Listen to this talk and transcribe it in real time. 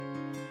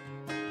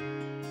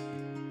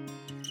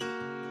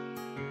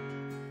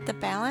The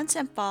Balance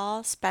and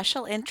Fall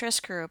Special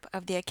Interest Group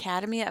of the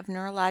Academy of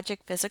Neurologic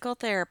Physical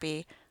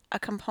Therapy, a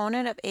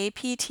component of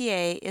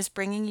APTA, is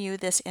bringing you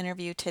this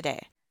interview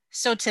today.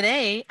 So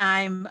today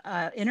I'm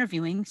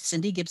interviewing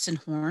Cindy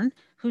Gibson-Horn,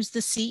 who's the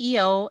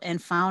CEO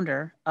and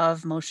founder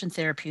of Motion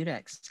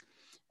Therapeutics.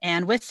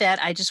 And with that,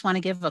 I just want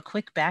to give a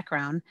quick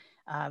background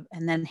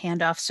and then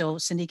hand off so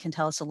Cindy can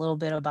tell us a little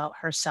bit about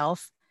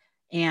herself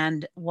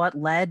and what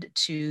led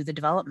to the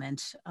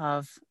development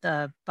of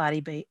the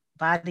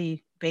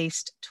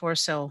body-based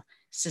torso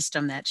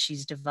system that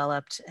she's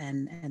developed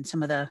and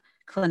some of the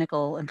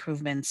clinical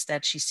improvements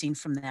that she's seen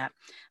from that.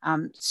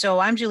 So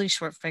I'm Julie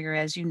Shortfigure,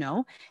 as you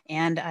know,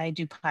 and I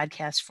do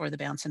podcasts for the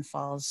Bounce and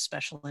Falls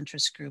Special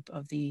Interest Group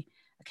of the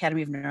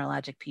Academy of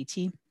Neurologic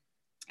PT.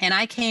 And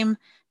I came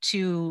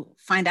to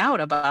find out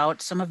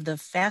about some of the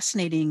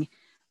fascinating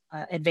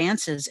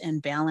advances in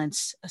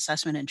balance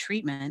assessment and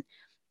treatment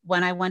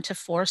when I went to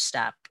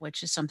 4-Step,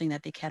 which is something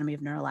that the Academy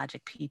of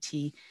Neurologic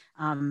PT,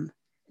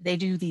 they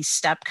do these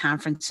STEP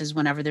conferences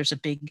whenever there's a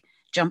big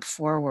jump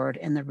forward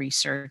in the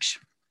research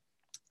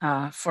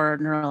for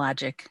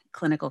neurologic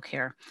clinical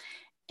care.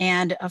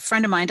 And a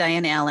friend of mine,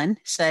 Diane Allen,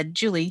 said,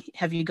 Julie,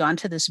 have you gone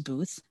to this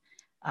booth?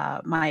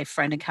 My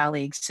friend and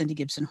colleague, Cindy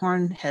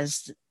Gibson-Horn,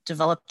 has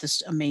developed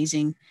this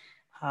amazing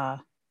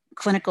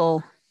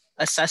clinical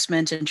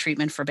assessment and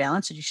treatment for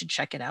balance, and you should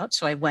check it out.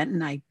 So I went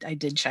and I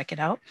did check it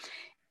out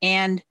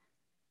and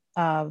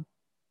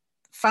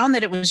found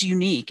that it was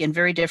unique and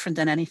very different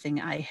than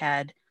anything I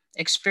had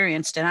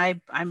experienced.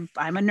 And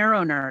I'm a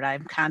neuro nerd.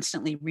 I'm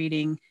constantly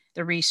reading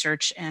the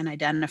research and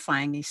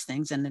identifying these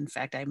things. And in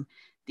fact, I'm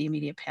the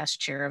immediate past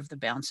chair of the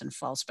Balance and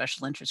Falls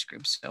Special Interest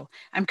Group. So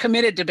I'm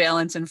committed to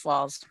Balance and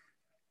Falls.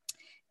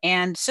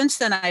 And since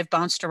then, I've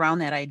bounced around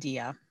that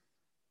idea.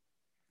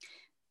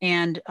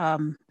 And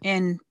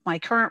in my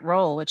current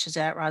role, which is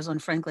at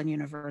Rosalind Franklin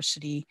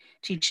University,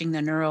 teaching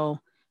the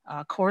neuro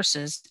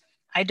courses,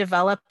 I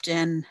developed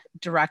and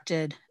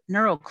directed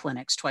neuro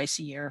clinics twice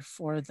a year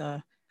for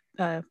the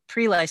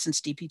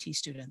pre-licensed DPT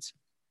students.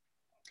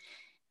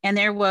 And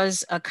there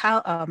was a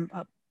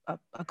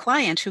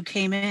client who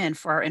came in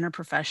for our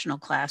interprofessional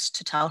class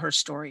to tell her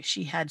story.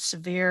 She had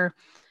severe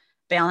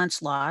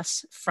balance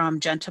loss from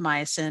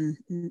gentamicin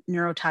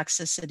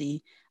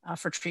neurotoxicity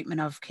for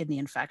treatment of kidney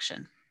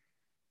infection.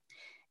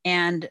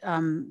 And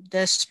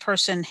this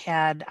person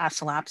had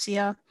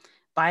oscillopsia,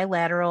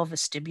 bilateral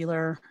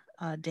vestibular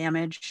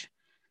damage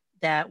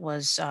that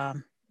was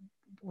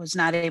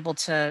not able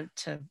to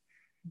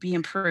be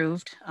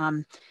improved.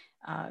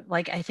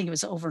 Like I think it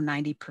was over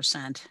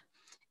 90%.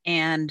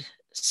 And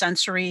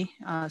sensory,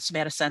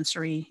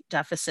 somatosensory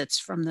deficits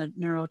from the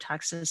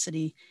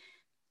neurotoxicity,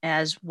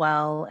 as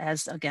well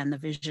as, again, the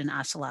vision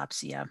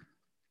oscillopsia.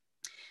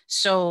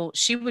 So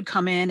she would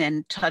come in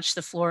and touch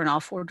the floor in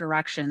all 4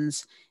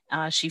 directions.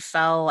 She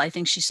fell, I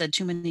think she said,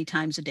 too many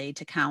times a day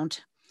to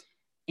count.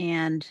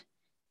 And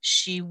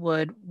she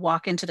would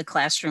walk into the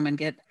classroom and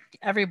get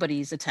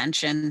everybody's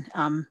attention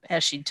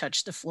as she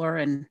touched the floor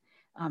and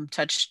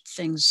touched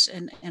things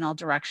in all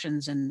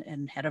directions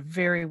and had a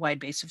very wide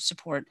base of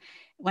support.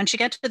 When she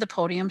got to the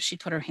podium, she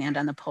put her hand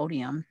on the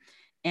podium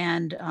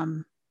and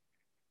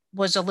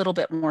was a little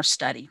bit more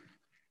steady,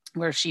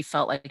 where she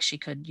felt like she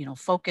could,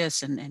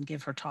 focus and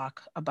give her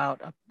talk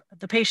about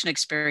the patient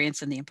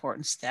experience and the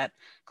importance that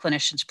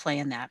clinicians play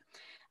in that.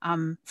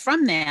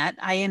 From that,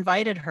 I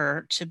invited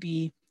her to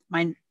be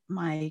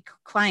my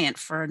client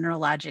for a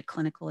neurologic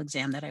clinical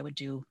exam that I would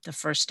do the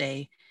first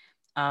day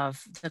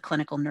of the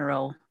clinical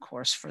neuro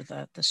course for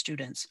the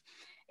students.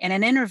 And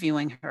in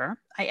interviewing her,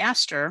 I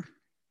asked her,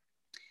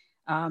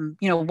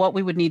 what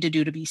we would need to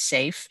do to be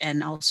safe,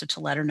 and also to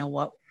let her know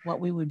what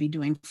we would be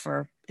doing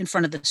for in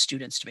front of the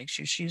students to make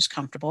sure she was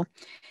comfortable.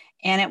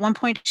 And at one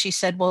point she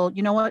said, well,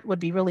 you know what would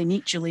be really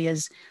neat, Julie,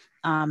 is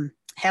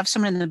have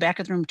someone in the back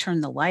of the room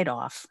turn the light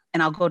off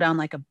and I'll go down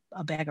like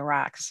a bag of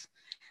rocks,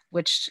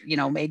 which,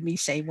 made me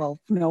say, well,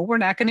 no, we're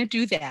not going to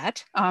do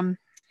that.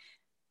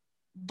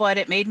 But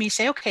it made me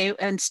say, okay,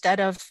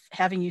 instead of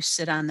having you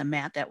sit on the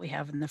mat that we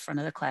have in the front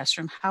of the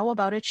classroom, how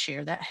about a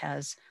chair that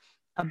has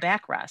a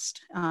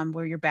backrest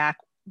where your back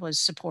was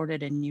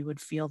supported and you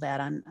would feel that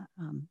on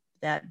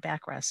that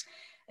backrest,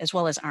 as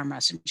well as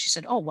armrest. And she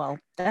said, oh, well,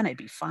 then I'd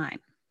be fine.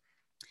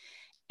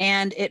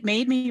 And it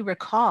made me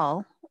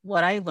recall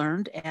what I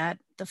learned at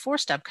the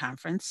 4-Step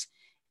conference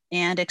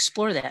and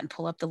explore that and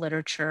pull up the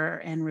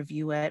literature and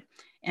review it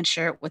and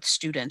share it with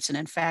students. And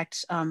in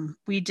fact,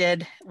 we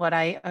did what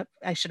I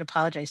should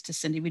apologize to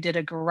Cindy. We did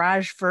a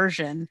garage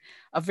version,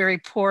 a very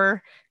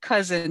poor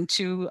cousin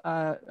to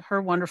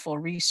her wonderful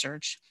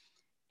research.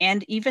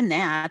 And even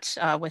that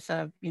with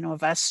a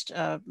vest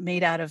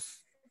made out of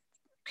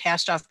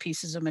cast off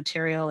pieces of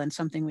material and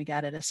something we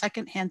got at a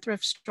secondhand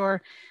thrift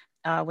store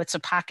with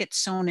some pockets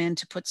sewn in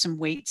to put some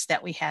weights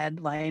that we had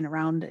lying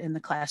around in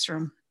the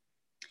classroom.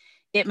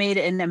 It made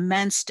an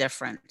immense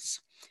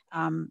difference.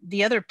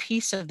 The other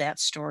piece of that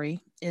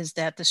story is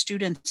that the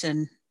students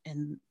in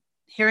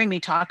hearing me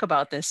talk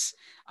about this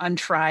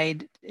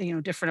untried,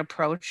 different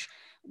approach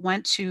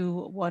went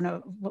to one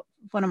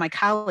of my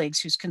colleagues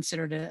who's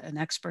considered an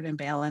expert in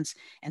balance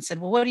and said,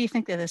 well, what do you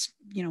think of this,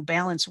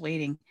 balance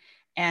weighting?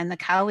 And the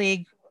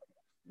colleague,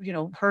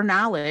 her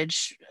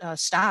knowledge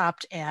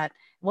stopped at,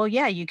 well,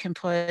 yeah, you can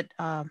put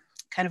kind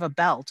of a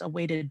belt, a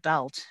weighted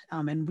belt,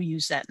 and we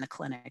use that in the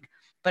clinic.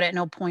 But at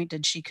no point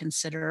did she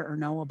consider or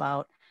know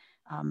about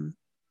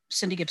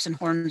Cindy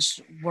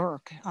Gibson-Horn's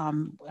work.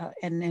 And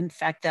in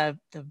fact,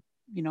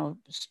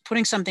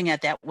 putting something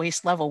at that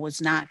waist level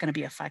was not going to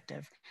be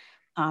effective.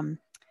 And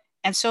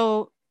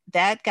so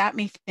that got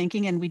me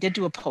thinking, and we did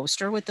do a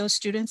poster with those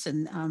students.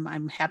 And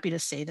I'm happy to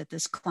say that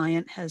this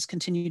client has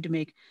continued to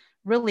make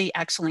really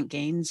excellent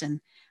gains and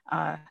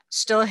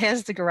still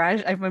has the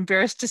garage. I'm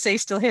embarrassed to say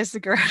still has the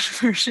garage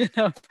version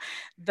of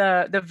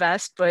the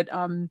vest, but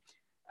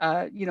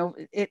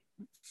it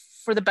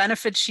for the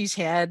benefits she's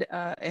had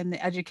in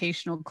the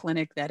educational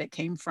clinic that it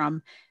came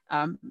from,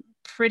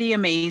 pretty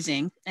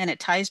amazing. And it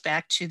ties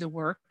back to the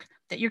work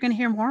that you're going to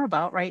hear more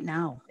about right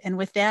now. And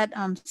with that,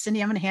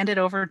 Cindy, I'm going to hand it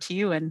over to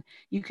you, and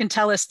you can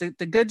tell us the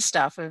good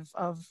stuff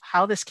of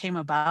how this came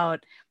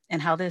about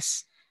and how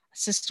this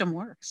system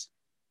works.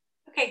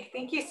 Okay,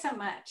 thank you so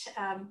much.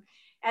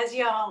 As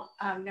you all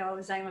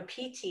know, I'm a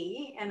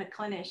PT and a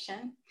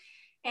clinician,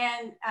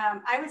 and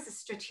I was a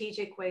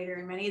strategic weighter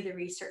in many of the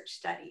research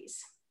studies.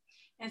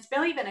 And it's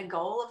really been a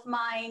goal of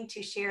mine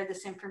to share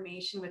this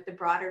information with the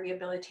broader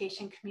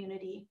rehabilitation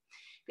community,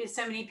 because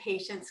so many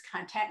patients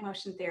contact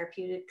motion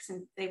therapeutics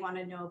and they want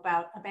to know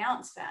about a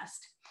balance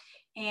vest.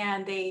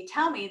 And they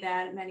tell me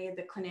that many of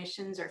the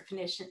clinicians or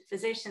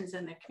physicians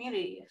in the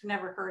community have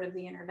never heard of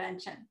the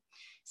intervention.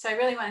 So I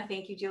really want to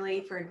thank you,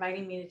 Julie, for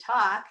inviting me to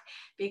talk,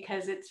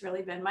 because it's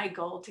really been my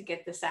goal to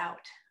get this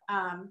out.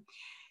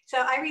 So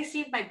I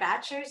received my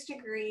bachelor's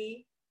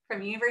degree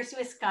from University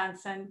of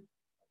Wisconsin.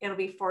 It'll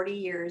be 40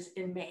 years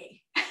in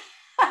May.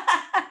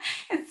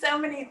 And so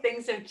many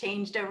things have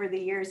changed over the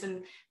years,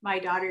 and my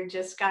daughter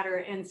just got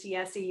her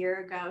NCS a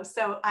year ago.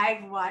 So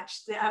I've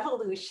watched the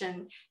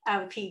evolution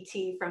of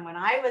PT from when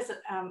I was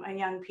a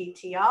young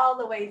PT all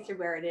the way through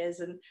where it is,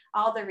 and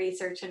all the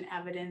research and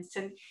evidence.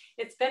 And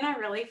it's been a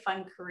really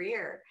fun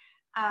career.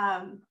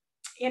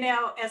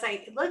 As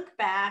I look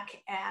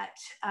back at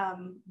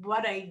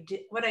what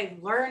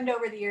I've learned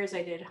over the years,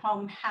 I did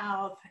home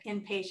health,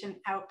 inpatient,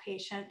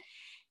 outpatient,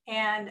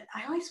 and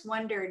I always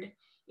wondered,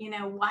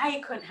 why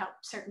I couldn't help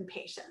certain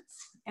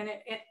patients. And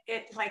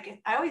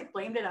I always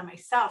blamed it on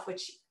myself,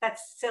 which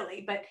that's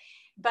silly, but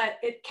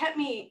it kept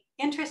me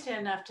interested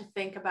enough to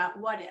think about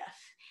what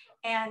if.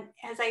 And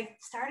as I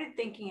started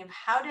thinking of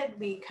how did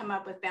we come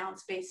up with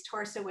balance-based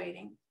torso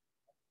weighting,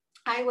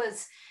 I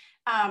was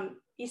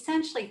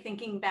essentially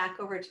thinking back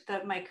over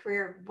to my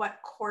career,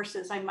 what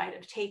courses I might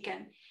have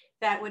taken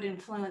that would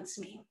influence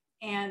me.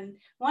 And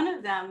one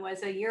of them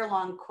was a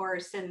year-long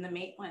course in the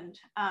Maitland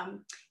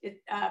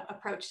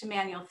approach to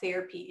manual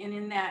therapy. And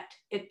in that,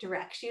 it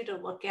directs you to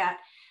look at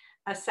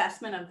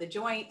assessment of the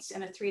joints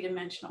in a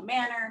three-dimensional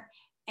manner,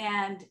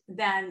 and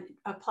then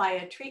apply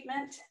a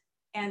treatment,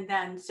 and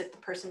then sit the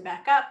person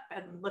back up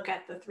and look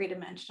at the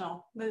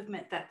three-dimensional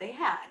movement that they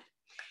had.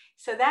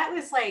 So that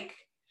was like,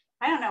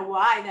 I don't know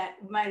why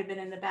that might have been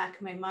in the back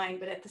of my mind,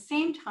 but at the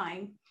same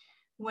time,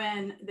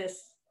 when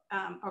this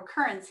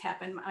occurrence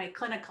happened, my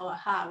clinical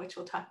aha, which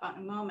we'll talk about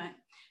in a moment,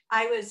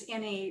 I was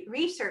in a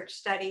research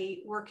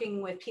study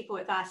working with people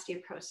with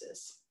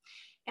osteoporosis.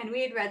 And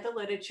we had read the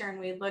literature, and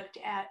we looked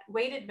at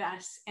weighted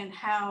vests and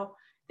how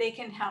they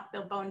can help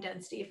build bone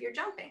density if you're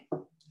jumping.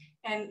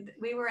 And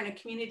we were in a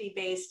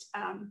community-based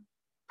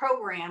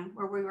program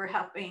where we were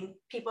helping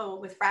people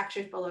with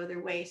fractures below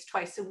their waist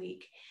twice a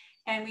week.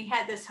 And we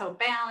had this whole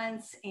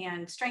balance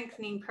and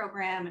strengthening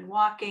program and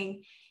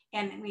walking.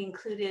 And we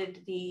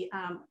included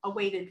a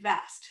weighted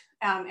vest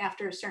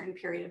after a certain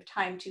period of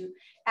time to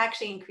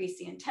actually increase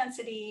the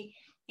intensity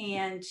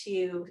and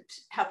to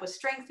help with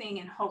strengthening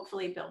and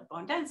hopefully build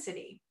bone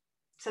density.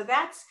 So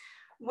that's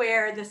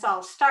where this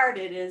all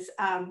started, is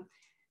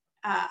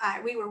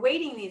we were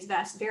weighting these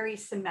vests very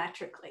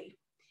symmetrically.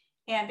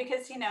 And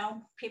because,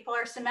 people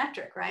are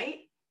symmetric, right?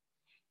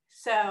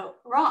 So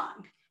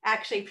wrong.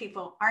 Actually,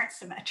 people aren't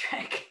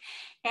symmetric.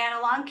 And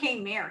along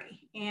came Mary,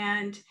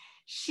 and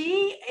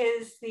she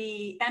is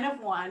the N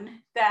of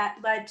one that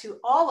led to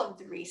all of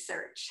the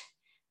research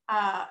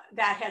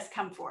that has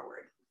come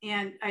forward.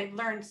 And I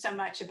learned so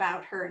much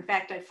about her. In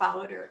fact, I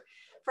followed her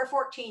for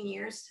 14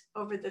 years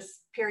over this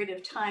period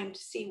of time to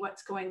see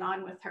what's going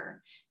on with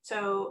her.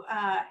 So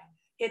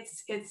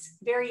it's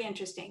very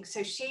interesting.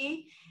 So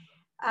she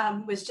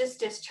was just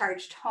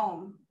discharged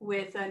home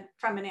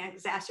from an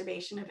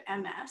exacerbation of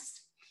MS.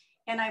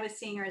 And I was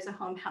seeing her as a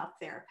home health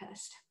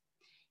therapist.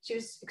 She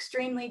was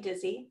extremely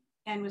dizzy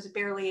and was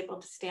barely able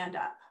to stand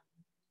up.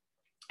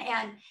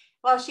 And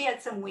while she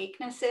had some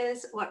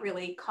weaknesses, what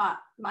really caught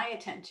my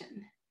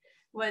attention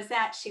was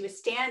that she was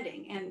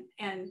standing,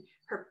 and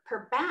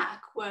her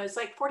back was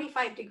like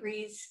 45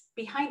 degrees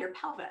behind her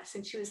pelvis,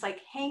 and she was like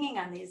hanging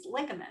on these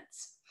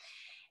ligaments.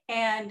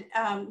 And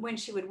when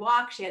she would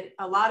walk, she had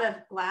a lot of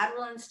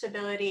lateral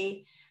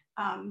instability,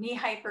 knee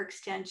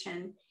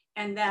hyperextension,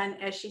 And then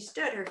as she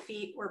stood, her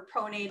feet were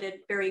pronated,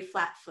 very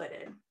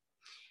flat-footed.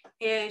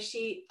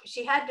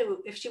 She had to,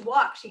 if she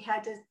walked, she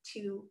had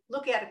to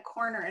look at a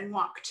corner and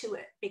walk to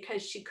it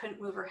because she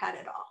couldn't move her head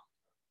at all.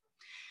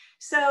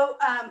 So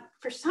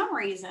for some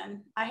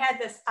reason, I had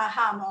this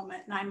aha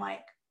moment, and I'm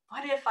like,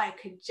 what if I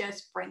could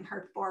just bring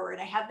her forward?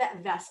 I have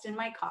that vest in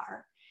my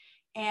car,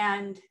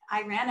 and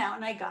I ran out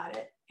and I got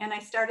it, and I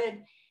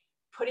started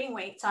putting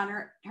weights on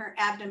her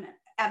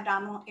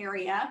abdominal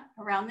area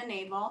around the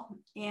navel,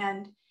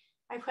 and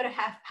I put a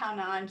half pound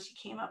on. She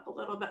came up a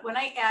little bit. When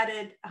I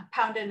added a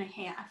pound and a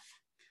half,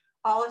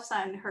 all of a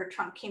sudden her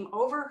trunk came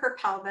over her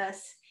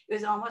pelvis. It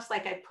was almost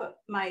like I put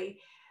my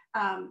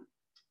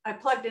I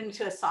plugged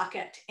into a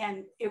socket,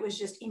 and it was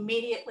just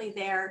immediately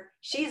there.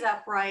 She's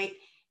upright,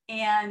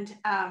 and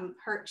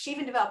she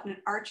even developed an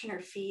arch in her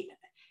feet.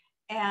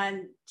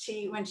 And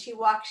when she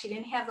walked, she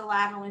didn't have the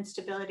lateral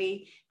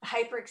instability. The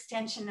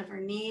hyperextension of her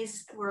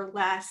knees were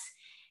less.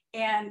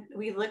 And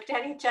we looked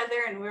at each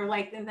other, and we were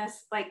like in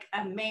this like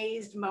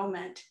amazed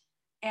moment.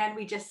 And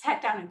we just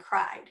sat down and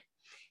cried.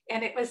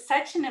 And it was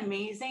such an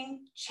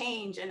amazing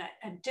change in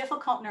a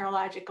difficult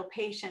neurological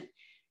patient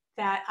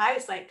that I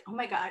was like, oh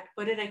my God,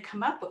 what did I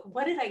come up with?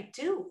 What did I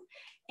do?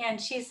 And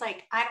she's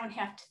like, I don't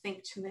have to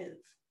think to move.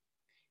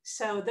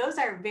 So those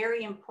are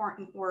very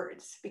important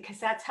words, because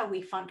that's how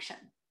we function.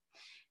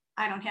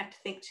 I don't have to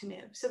think to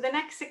move. So the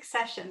next 6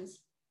 sessions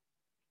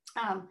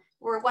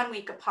were 1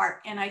 week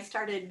apart, and I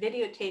started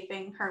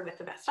videotaping her with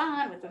the vest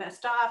on, with the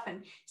vest off,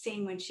 and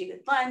seeing when she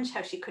would lunge,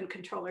 how she couldn't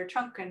control her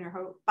trunk and her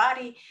whole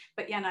body,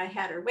 but yet I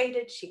had her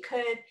weighted, she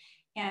could,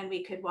 and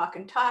we could walk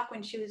and talk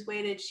when she was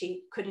weighted.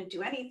 She couldn't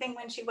do anything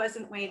when she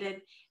wasn't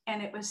weighted,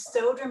 and it was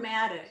so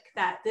dramatic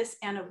that this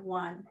N of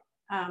 1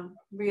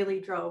 really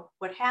drove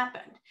what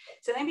happened.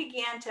 So I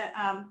began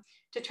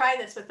to try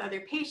this with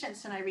other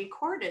patients, and I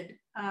recorded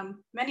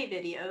many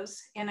videos,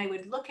 and I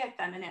would look at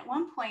them. And at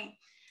one point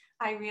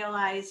I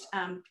realized,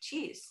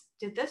 geez,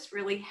 did this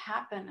really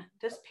happen?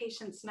 This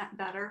patient's not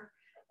better.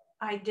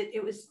 She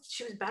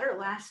was better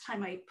last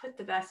time I put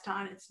the vest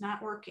on. It's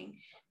not working.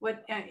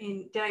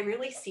 Did I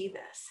really see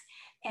this?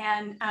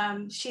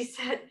 And she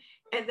said,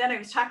 and then I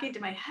was talking to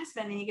my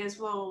husband, and he goes,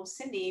 well,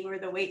 Cindy, were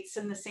the weights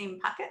in the same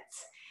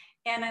pockets?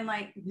 And I'm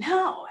like,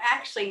 no,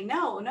 actually,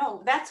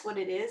 no, that's what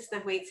it is.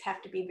 The weights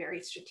have to be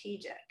very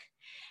strategic.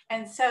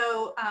 And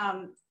so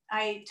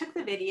I took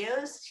the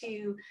videos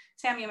to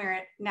Samuel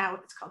Merritt, now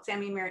it's called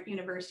Samuel Merritt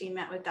University, and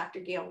met with Dr.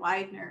 Gail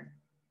Widener.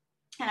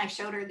 And I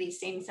showed her these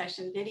same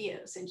session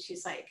videos, and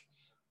she's like,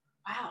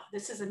 wow,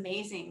 this is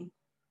amazing.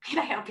 Can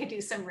I help you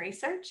do some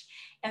research?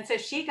 And so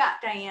she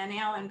got Diane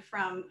Allen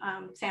from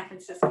San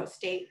Francisco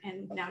State,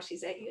 and now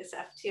she's at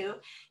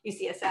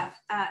UCSF,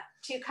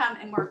 to come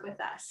and work with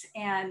us.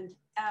 And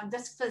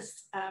this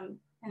was an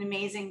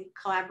amazing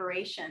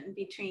collaboration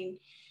between,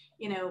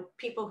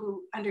 people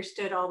who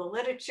understood all the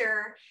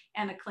literature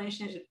and a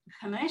clinician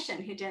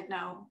who didn't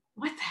know,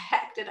 what the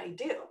heck did I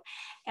do?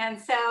 And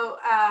so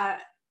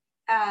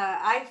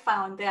I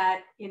found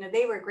that,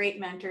 they were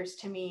great mentors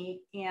to me.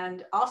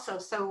 And also,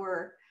 so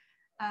were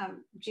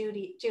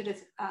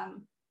Judith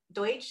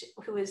Deutsch,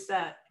 who was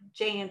the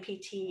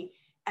JNPT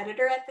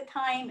editor at the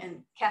time,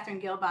 and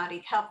Catherine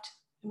Gilbody helped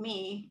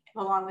me,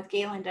 along with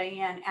Gail and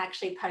Diane,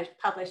 actually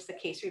publish the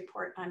case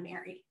report on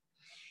Mary.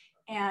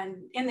 And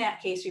in that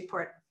case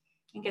report,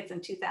 I think it's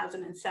in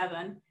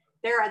 2007,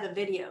 there are the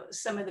videos,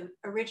 some of the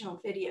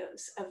original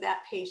videos of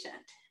that patient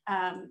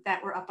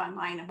that were up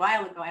online a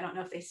while ago. I don't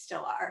know if they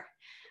still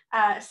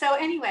are. So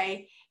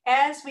anyway,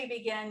 as we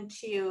begin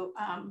to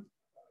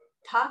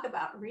talk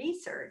about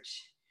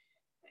research,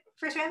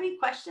 first, do you have any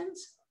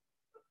questions?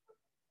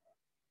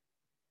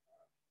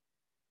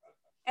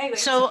 Anyway,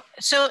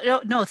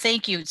 no,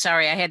 thank you.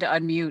 Sorry, I had to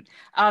unmute.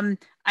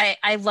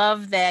 I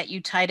love that you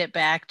tied it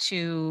back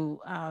to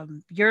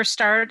your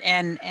start,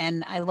 and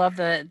I love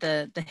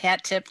the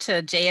hat tip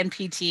to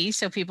JNPT,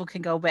 so people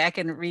can go back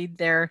and read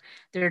their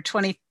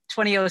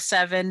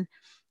 2007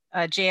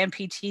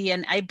 JNPT,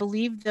 and I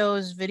believe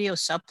those video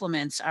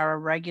supplements are a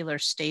regular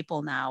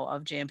staple now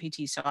of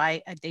JNPT, so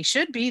they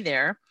should be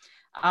there.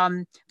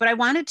 But I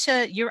wanted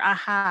to,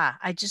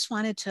 I just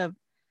wanted to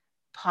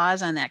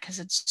pause on that, because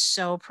it's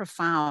so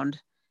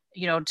profound,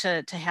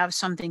 to have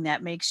something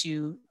that makes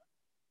you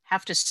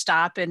have to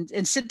stop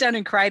and sit down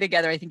and cry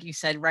together. I think you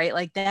said, right?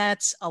 Like,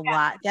 that's a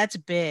lot, that's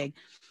big.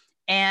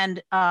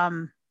 And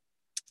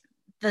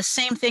the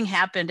same thing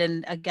happened.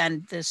 And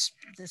again, this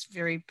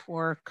very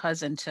poor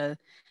cousin to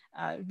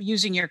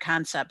using your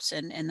concepts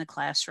in the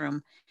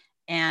classroom.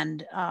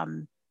 And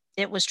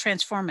it was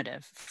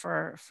transformative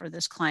for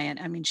this client.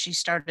 I mean, she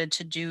started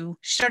to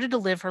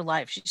live her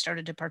life. She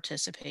started to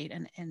participate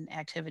in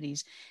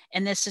activities.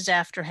 And this is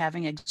after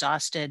having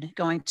exhausted,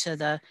 going to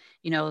the,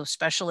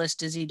 specialist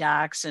dizzy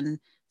docs and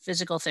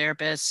physical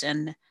therapists,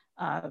 and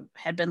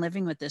had been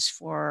living with this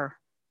for,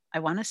 I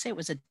want to say it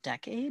was a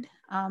decade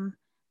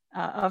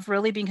of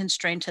really being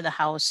constrained to the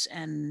house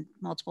and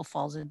multiple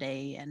falls a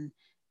day, and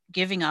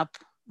giving up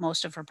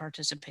most of her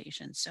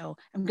participation. So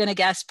I'm going to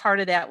guess part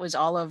of that was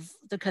all of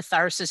the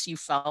catharsis you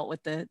felt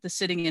with the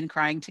sitting and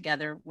crying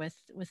together with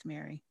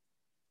Mary.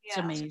 It's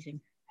Yeah.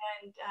 amazing.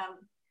 And,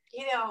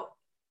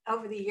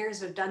 over the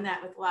years, I've done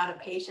that with a lot of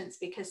patients,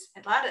 because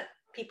a lot of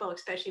people,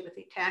 especially with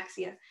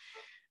ataxia,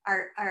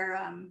 are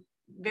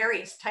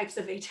various types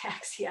of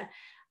ataxia,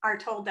 are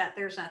told that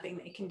there's nothing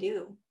they can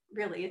do.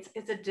 Really,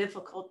 it's a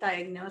difficult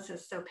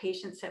diagnosis. So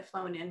patients have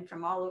flown in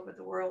from all over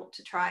the world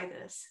to try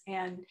this,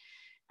 and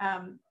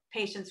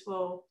patients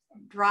will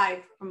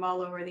drive from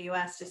all over the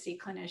US to see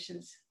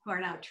clinicians who are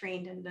now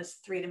trained in this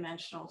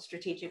three-dimensional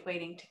strategic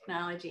weighting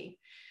technology.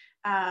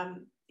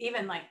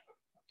 Even like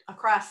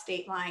across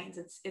state lines,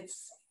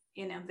 it's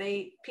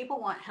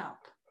people want help.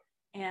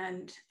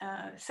 And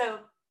so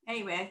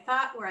anyway, I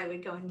thought where I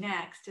would go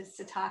next is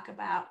to talk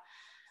about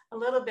a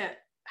little bit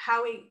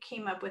how we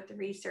came up with the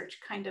research,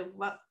 kind of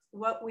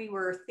what we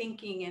were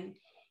thinking,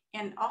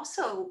 and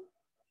also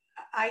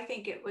I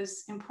think it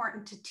was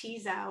important to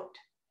tease out,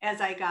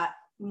 as I got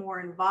more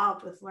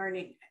involved with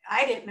learning.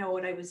 I didn't know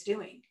what I was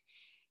doing,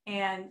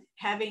 and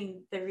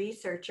having the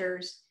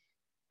researchers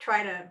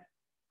try to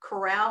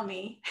corral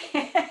me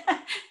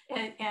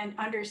and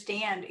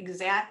understand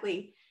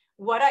exactly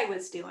what I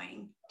was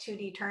doing to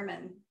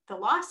determine the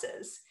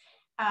losses,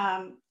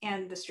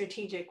 and the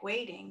strategic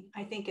weighting,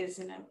 I think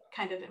is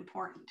kind of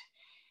important.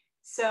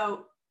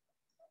 So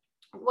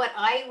what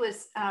I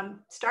was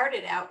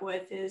started out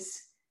with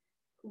is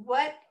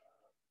what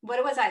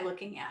was I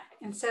looking at?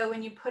 And so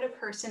when you put a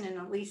person in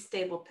a least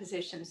stable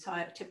position, so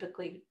I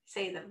typically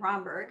say the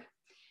Romberg,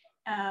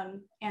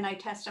 and I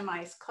test them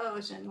eyes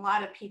closed, and a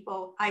lot of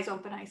people, eyes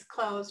open, eyes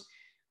closed,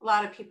 a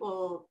lot of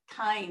people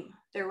time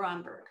their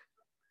Romberg,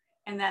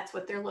 and that's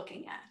what they're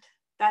looking at.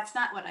 That's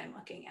not what I'm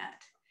looking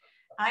at.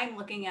 I'm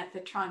looking at the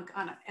trunk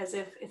as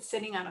if it's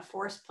sitting on a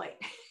force plate.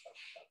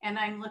 And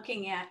I'm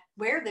looking at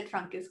where the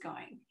trunk is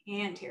going,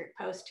 anterior,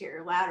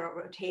 posterior, lateral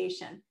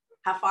rotation,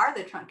 how far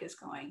the trunk is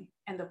going,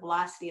 and the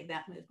velocity of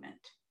that movement.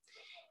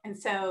 And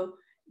so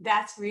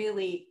that's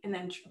really, and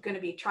then going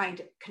to be trying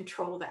to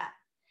control that.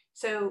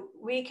 So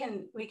we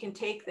can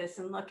take this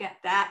and look at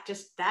that,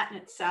 just that in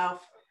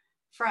itself,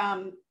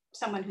 from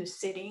someone who's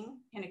sitting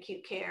in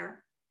acute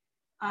care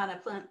on a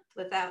plinth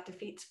without the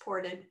feet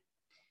supported,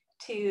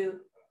 to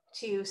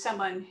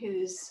someone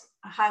who's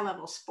a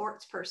high-level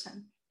sports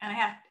person.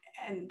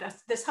 And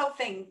this whole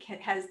thing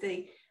has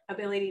the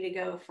ability to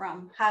go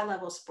from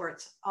high-level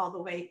sports all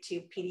the way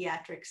to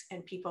pediatrics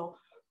and people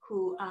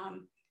who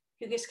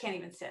just can't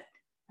even sit.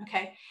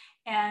 Okay,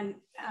 and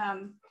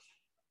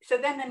so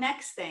then the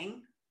next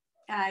thing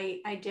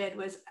I did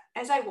was,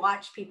 as I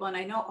watched people, and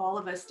I know all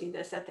of us do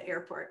this at the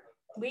airport,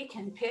 we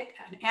can pick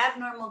an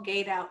abnormal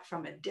gait out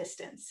from a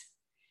distance.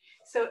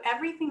 So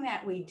everything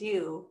that we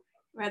do,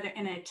 rather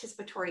in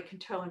anticipatory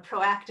control and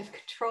proactive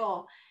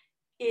control,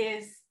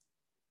 is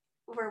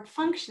we're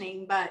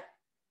functioning, but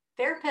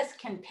therapists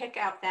can pick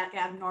out that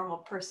abnormal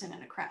person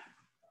in a crowd.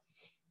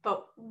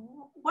 But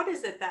what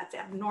is it that's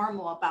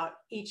abnormal about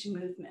each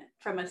movement,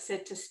 from a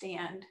sit to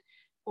stand,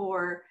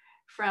 or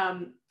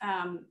from,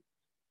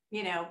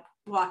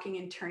 walking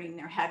and turning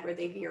their head where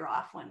they veer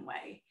off one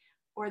way,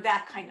 or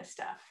that kind of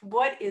stuff?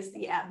 What is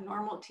the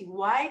abnormality?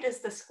 Why does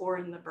the score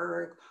in the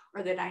Berg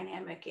or the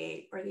dynamic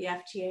gait or the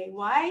FGA,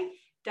 why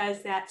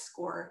does that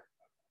score,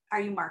 are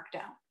you marked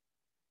down?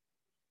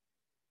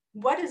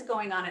 What is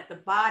going on at the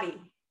body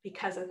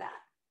because of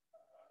that?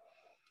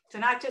 So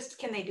not just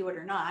can they do it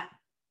or not,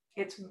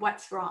 it's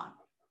what's wrong.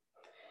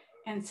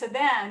 And so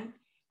then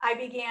I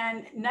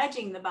began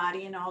nudging the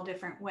body in all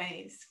different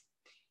ways.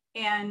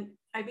 And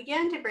I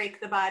began to break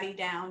the body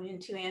down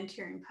into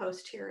anterior and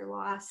posterior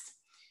loss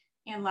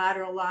and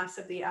lateral loss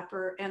of the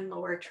upper and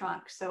lower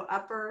trunk. So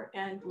upper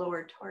and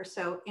lower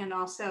torso, and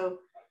also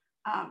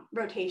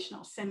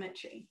rotational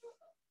symmetry.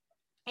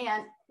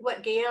 And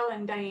what Gail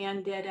and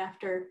Diane did,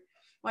 after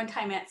one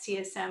time at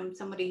CSM,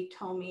 somebody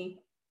told me,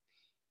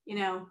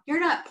 you're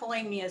not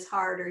pulling me as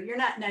hard, or you're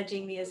not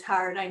nudging me as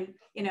hard.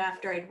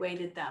 After I'd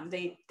weighted them,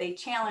 they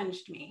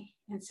challenged me.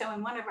 And so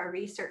in one of our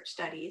research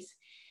studies,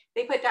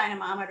 they put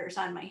dynamometers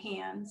on my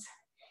hands,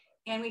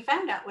 and we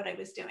found out what I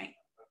was doing.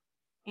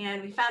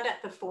 And we found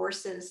out the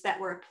forces that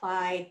were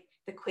applied,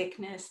 the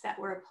quickness that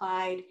were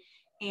applied,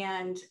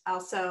 and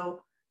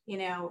also,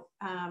 the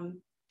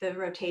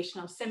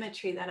rotational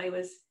symmetry that I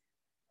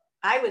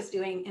was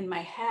doing in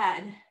my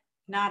head,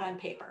 not on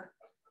paper.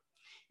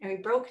 And we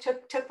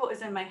took what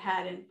was in my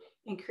head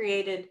and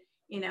created,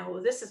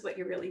 well, this is what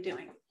you're really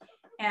doing.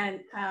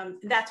 And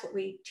that's what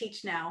we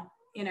teach now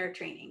in our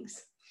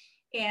trainings.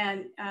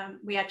 And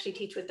we actually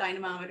teach with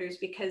dynamometers,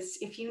 because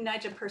if you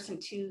nudge a person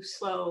too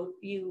slow,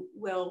 you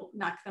will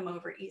knock them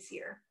over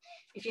easier.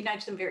 If you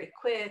nudge them very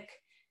quick,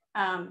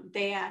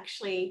 they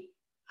actually,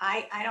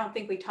 I don't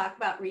think we talk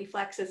about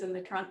reflexes in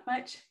the trunk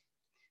much,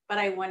 but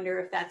I wonder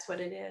if that's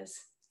what it is.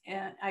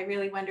 And I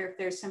really wonder if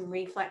there's some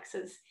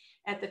reflexes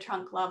at the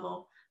trunk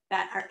level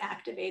that are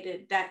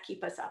activated that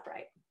keep us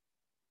upright.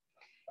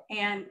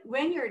 And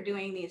when you're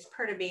doing these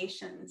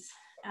perturbations,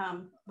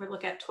 we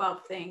look at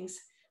 12 things.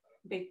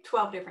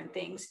 12 different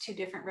things, 2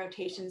 different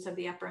rotations of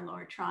the upper and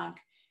lower trunk,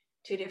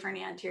 2 different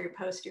anterior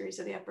posteriors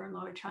of the upper and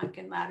lower trunk,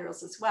 and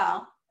laterals as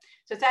well.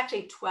 So it's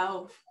actually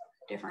 12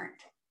 different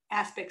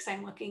aspects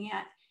I'm looking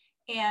at.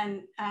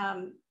 And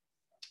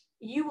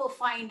you will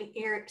find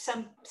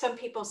some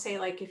people say,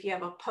 like, if you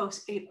have a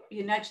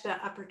you nudge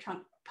the upper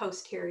trunk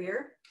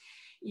posterior,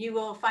 you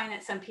will find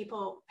that some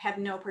people have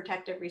no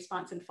protective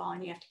response and fall,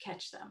 and you have to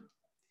catch them.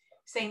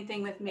 Same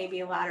thing with maybe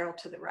a lateral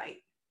to the right.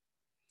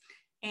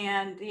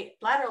 And the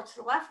lateral to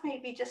the left may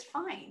be just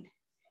fine.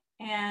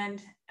 And,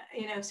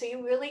 so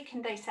you really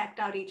can dissect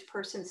out each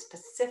person's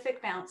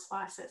specific balance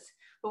losses.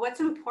 But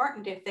what's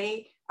important, if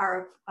they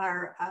are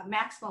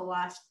maximal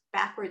loss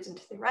backwards and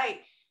to the right,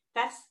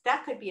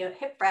 that could be a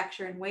hip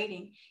fracture in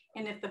waiting.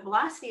 And if the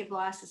velocity of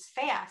loss is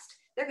fast,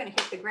 they're going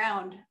to hit the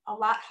ground a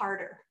lot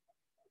harder,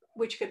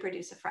 which could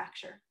produce a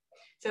fracture.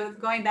 So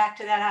going back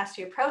to that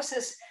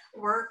osteoporosis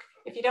work,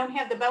 if you don't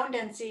have the bone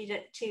density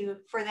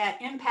for that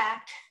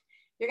impact,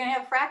 you're going to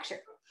have a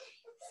fracture.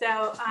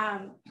 So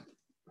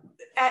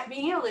at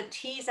being able to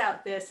tease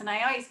out this, and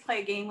I always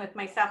play a game with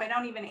myself. I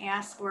don't even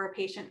ask where a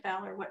patient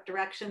fell or what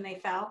direction they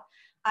fell.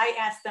 I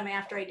ask them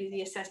after I do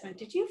the assessment,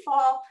 did you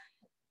fall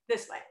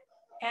this way?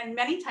 And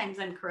many times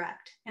I'm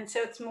correct. And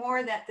so it's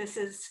more that this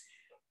is,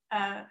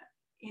 a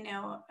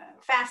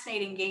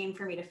fascinating game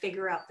for me to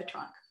figure out the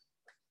trunk.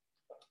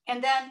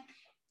 And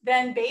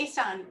then based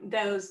on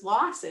those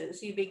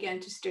losses, you begin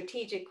to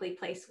strategically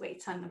place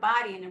weights on the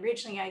body. And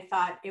originally I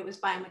thought it was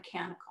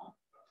biomechanical.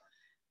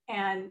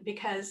 And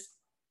because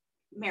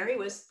Mary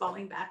was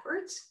falling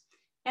backwards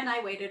and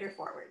I weighted her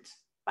forwards,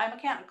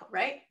 biomechanical,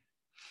 right?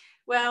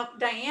 Well,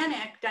 Diane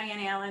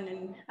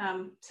Allen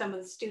and some of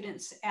the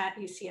students at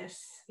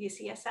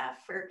UCSF,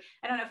 or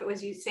I don't know if it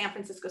was San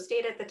Francisco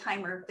State at the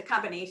time or the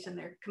combination,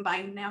 they're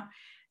combined now,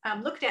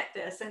 looked at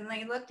this, and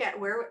they looked at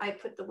where I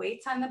put the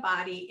weights on the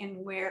body and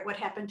what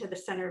happened to the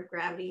center of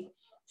gravity,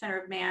 center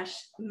of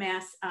mass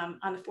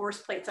on the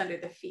force plates under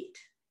the feet.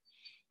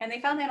 And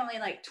they found that only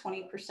like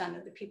 20%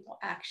 of the people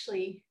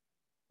actually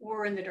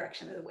were in the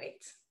direction of the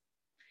weights.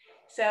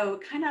 So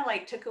kind of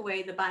like took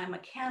away the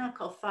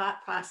biomechanical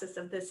thought process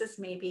of this is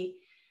maybe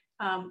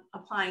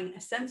applying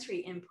a sensory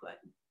input.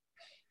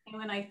 And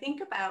when I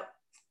think about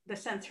the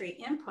sensory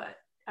input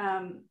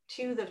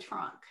to the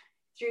trunk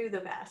through the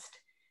vest,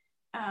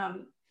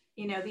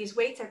 these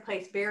weights are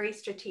placed very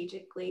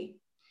strategically.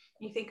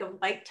 You think of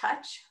light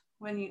touch,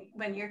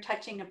 when you're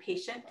touching a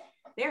patient,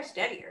 they're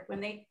steadier. When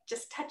they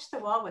just touch the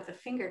wall with a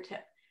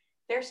fingertip,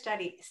 they're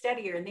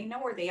steadier and they know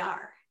where they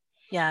are.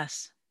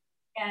 Yes.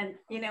 And,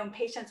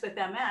 patients with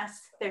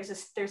MS,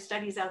 there's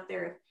studies out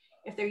there,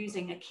 if they're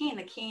using a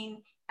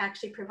cane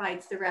actually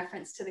provides the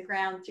reference to the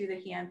ground through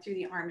the hand, through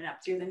the arm, and up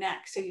through the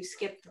neck. So you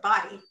skip the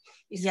body.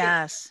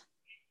 Yes.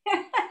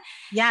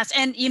 Yes.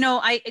 And,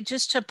 I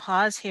just to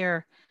pause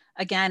here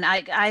again,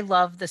 I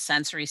love the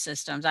sensory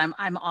systems.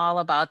 I'm all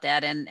about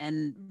that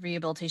and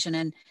rehabilitation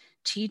and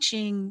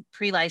teaching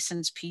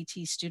pre-licensed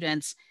PT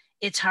students.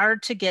 It's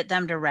hard to get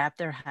them to wrap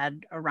their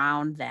head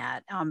around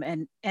that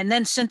and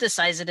then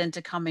synthesize it into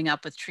coming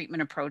up with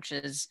treatment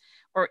approaches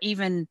or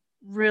even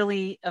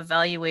really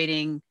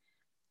evaluating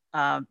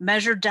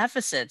measured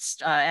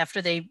deficits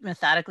after they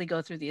methodically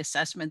go through the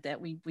assessment that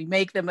we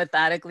make them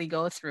methodically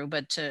go through,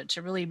 but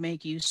to really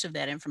make use of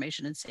that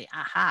information and say,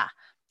 aha,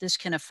 this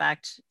can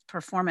affect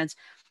performance.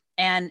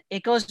 And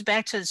it goes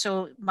back to,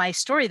 so my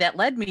story that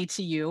led me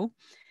to you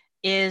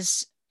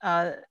is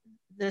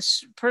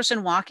this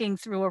person walking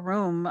through a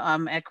room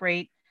at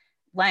great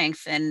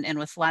length and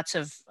with lots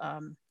of,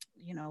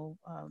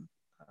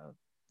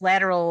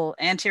 lateral,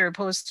 anterior,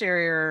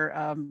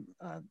 posterior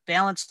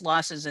balance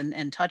losses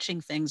and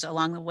touching things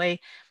along the way.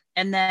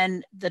 And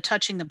then the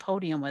touching the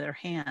podium with her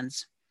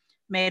hands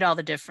made all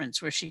the difference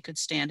where she could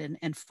stand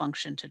and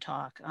function to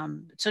talk.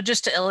 So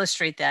just to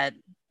illustrate that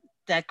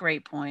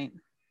great point.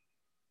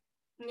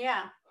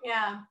 Yeah.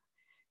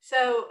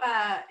 So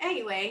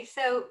anyway,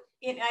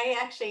 I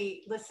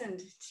actually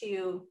listened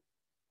to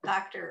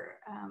Dr.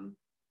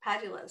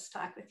 Padula's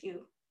talk with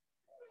you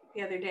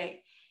the other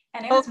day.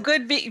 And it was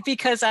good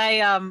because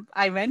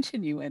I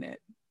mentioned you in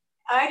it.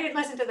 I didn't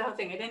listen to the whole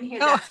thing. I didn't hear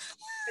that.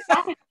 But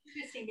that was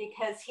interesting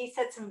because he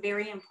said some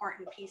very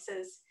important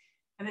pieces,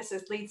 and this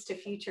leads to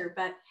future.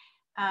 But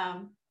I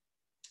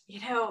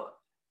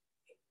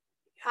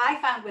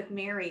found with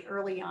Mary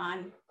early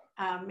on,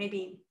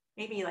 maybe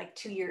like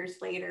 2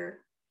 years later,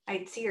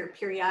 I'd see her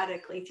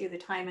periodically through the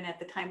time. And at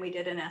the time we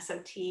did an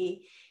SOT,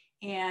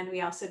 and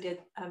we also did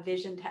a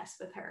vision test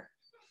with her.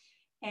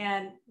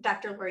 And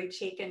Dr. Lori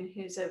Chaikin,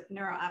 who's a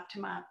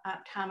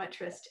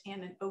neurooptometrist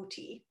and an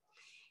OT,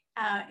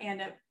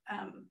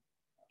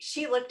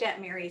 she looked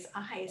at Mary's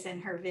eyes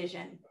and her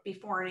vision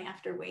before and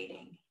after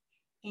waiting.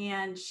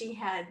 And she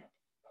had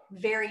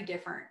very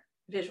different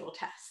visual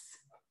tests.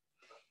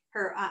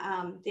 Her,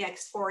 the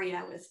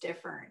exphoria was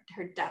different,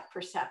 her depth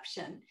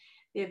perception,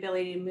 the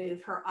ability to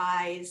move her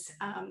eyes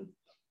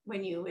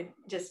when you would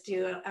just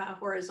do a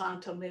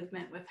horizontal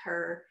movement with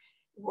her.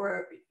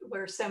 were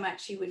so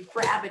much she would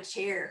grab a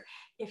chair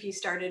if you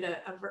started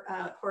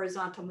a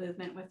horizontal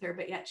movement with her,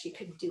 but yet she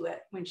could do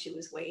it when she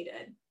was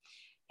weighted.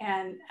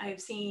 And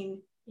I've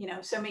seen,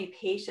 so many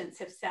patients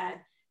have said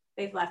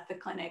they've left the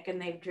clinic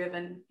and they've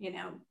driven,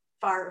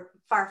 far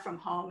from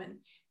home, and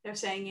they're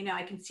saying,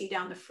 I can see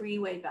down the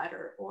freeway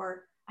better,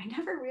 or I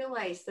never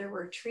realized there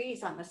were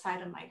trees on the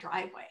side of my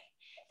driveway.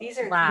 These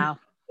are wow.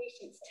 things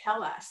patients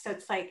tell us. So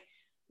it's like,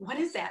 what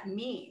does that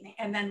mean?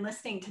 And then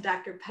listening to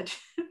Dr.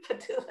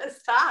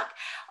 Padula's talk,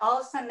 all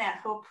of a sudden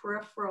that whole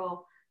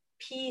peripheral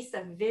piece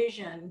of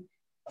vision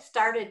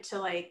started to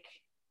like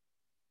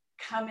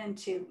come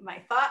into my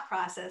thought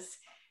process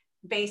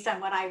based on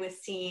what I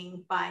was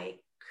seeing by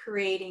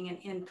creating an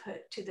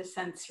input to the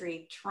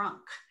sensory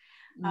trunk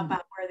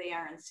about where they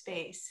are in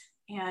space.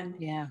 And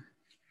yeah,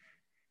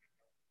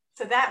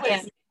 so that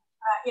was,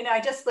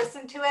 I just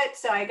listened to it.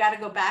 So I got to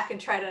go back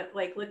and try to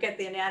like look at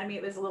the anatomy.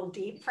 It was a little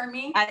deep for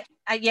me.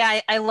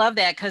 I love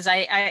that, because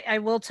I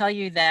will tell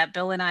you that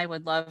Bill and I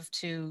would love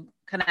to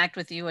connect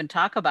with you and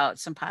talk about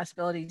some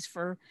possibilities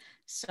for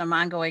some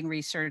ongoing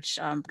research,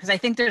 because I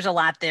think there's a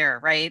lot there,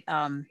 right?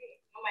 Oh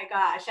my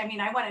gosh. I mean,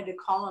 I wanted to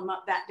call him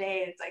up that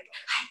day. It's like,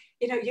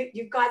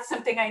 you've got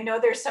something. I know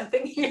there's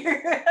something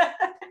here.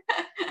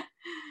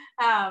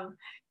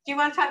 Do you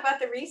want to talk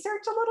about the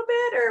research a little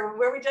bit, or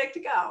where would you like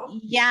to go?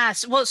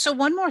 Yes. Well, so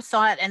one more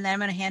thought, and then I'm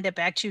going to hand it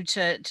back to you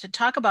to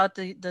talk about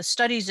the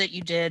studies that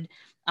you did,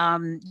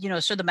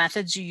 so the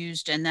methods you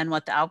used, and then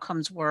what the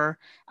outcomes were.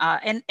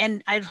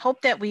 And I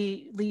hope that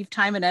we leave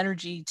time and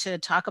energy to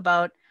talk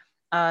about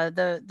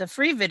the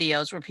free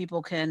videos where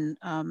people can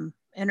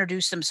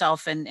introduce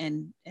themselves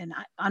and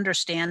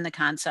understand the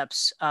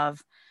concepts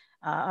of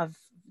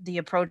the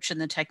approach and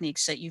the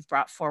techniques that you've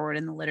brought forward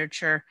in the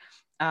literature,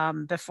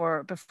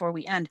 before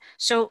we end.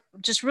 So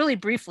just really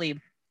briefly,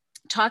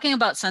 talking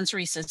about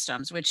sensory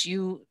systems, which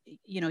you've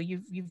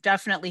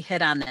definitely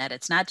hit on that.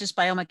 It's not just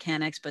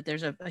biomechanics, but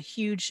there's a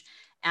huge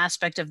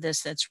aspect of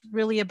this that's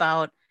really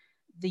about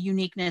the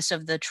uniqueness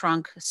of the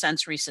trunk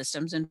sensory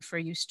systems. And for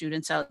you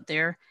students out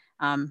there,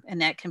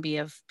 and that can be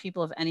of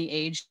people of any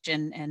age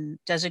and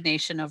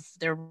designation of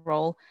their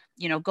role,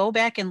 go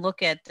back and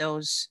look at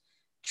those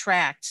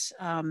tracts,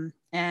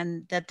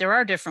 and that there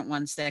are different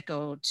ones that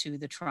go to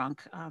the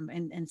trunk,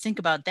 and think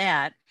about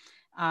that.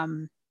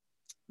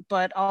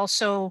 But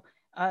also,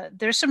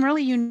 there's some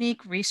really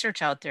unique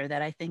research out there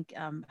that I think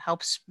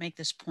helps make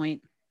this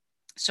point.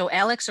 So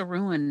Alex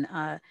Arun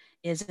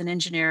is an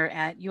engineer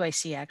at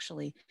UIC,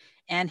 actually,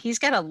 and he's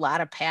got a lot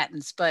of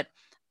patents, but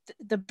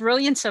the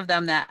brilliance of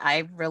them that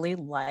I really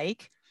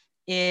like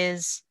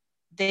is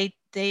they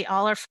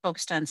all are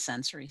focused on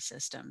sensory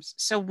systems.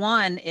 So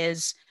one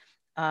is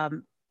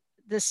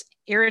this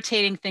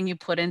irritating thing you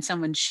put in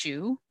someone's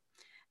shoe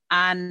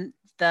on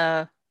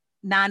the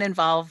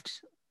non-involved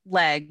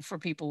leg for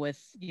people with,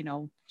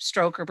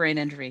 stroke or brain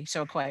injury,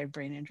 so acquired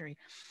brain injury.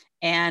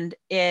 And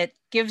it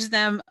gives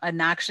them a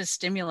noxious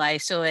stimuli.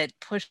 So it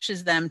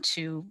pushes them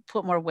to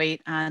put more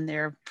weight on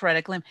their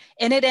paretic limb.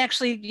 And it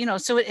actually,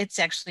 so it's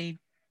actually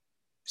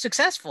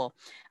successful.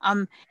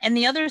 And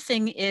the other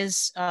thing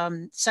is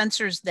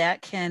sensors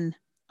that can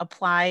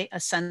apply a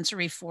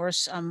sensory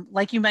force,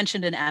 like you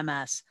mentioned in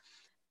MS.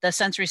 The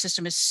sensory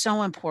system is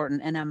so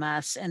important in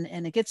MS, and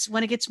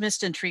when it gets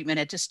missed in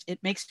treatment, it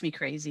makes me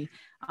crazy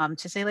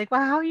to say like,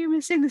 wow, you're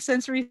missing the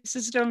sensory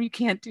system. You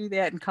can't do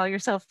that and call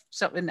yourself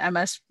an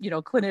MS,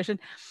 clinician,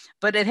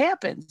 but it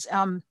happens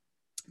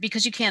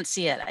because you can't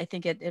see it. I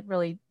think it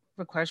really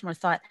requires more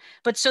thought.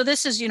 But so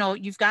this is,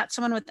 you've got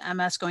someone with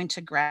MS going to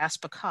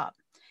grasp a cup,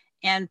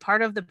 and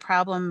part of the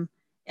problem,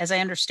 as I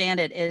understand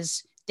it,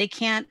 is they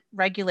can't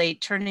regulate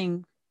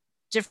turning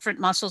different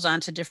muscles on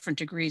to different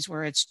degrees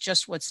where it's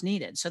just what's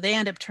needed. So they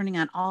end up turning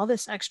on all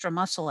this extra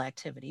muscle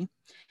activity.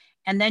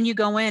 And then you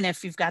go in,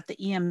 if you've got the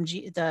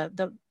EMG,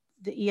 the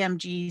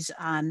EMGs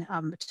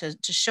on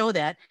to show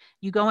that,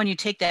 you go and you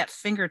take that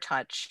finger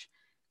touch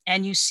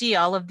and you see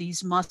all of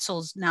these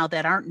muscles now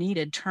that aren't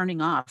needed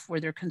turning off, where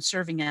they're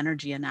conserving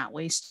energy and not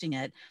wasting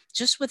it,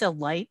 just with a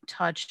light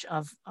touch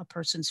of a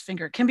person's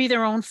finger. It can be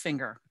their own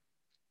finger.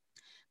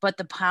 But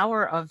the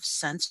power of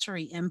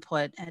sensory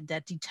input and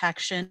that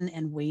detection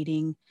and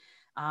weighting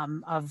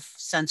of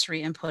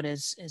sensory input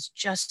is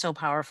just so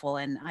powerful.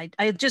 And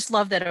I just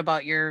love that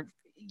about your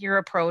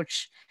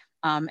approach,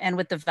 and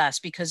with the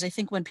vest, because I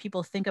think when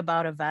people think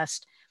about a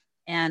vest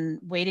and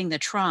weighting the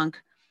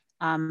trunk,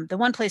 the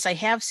one place I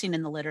have seen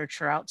in the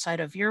literature outside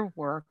of your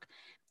work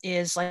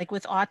is like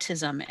with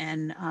autism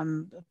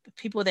and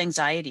people with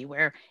anxiety,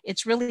 where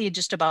it's really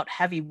just about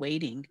heavy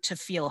weighting to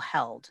feel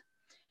held.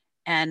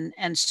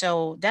 And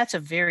so that's a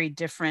very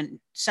different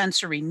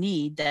sensory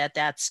need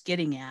that's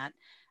getting at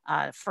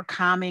for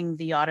calming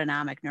the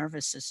autonomic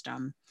nervous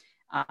system,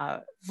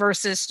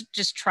 versus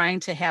just trying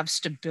to have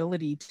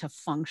stability to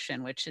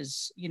function, which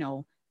is,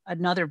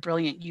 another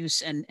brilliant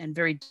use and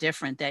very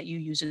different that you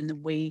use in the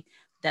way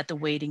that the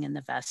weighting in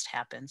the vest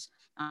happens,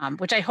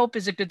 which I hope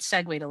is a good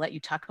segue to let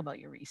you talk about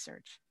your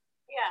research.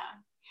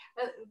 Yeah.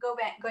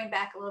 going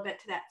back a little bit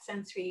to that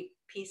sensory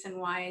piece and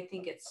why I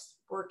think it's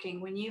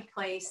working. When you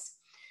place,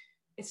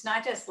 it's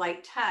not just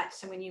light touch.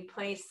 So when you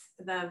place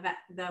the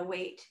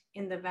weight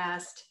in the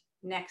vest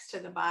next to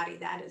the body,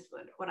 that is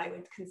what I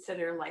would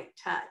consider light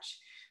touch.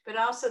 But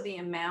also the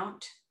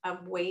amount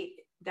of weight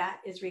that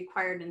is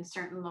required in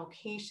certain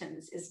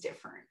locations is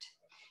different.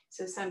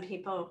 So some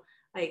people,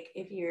 like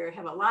if you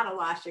have a lot of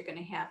loss, you're going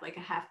to have like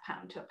a half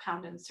pound to a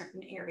pound in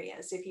certain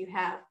areas. If you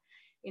have,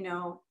 you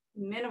know,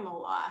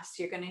 minimal loss,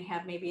 you're going to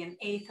have maybe an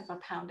eighth of a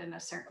pound in a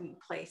certain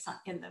place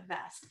in the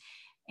vest.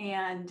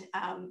 And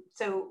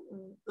so,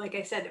 like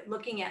I said,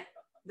 looking at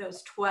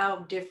those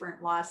 12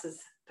 different losses,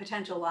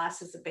 potential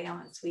losses of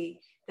balance, we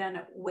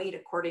then weight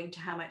according to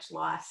how much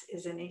loss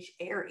is in each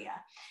area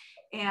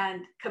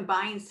and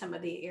combine some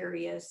of the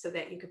areas so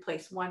that you could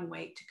place one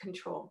weight to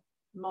control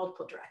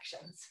multiple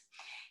directions.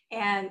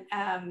 And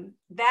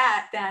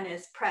that then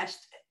is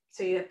pressed.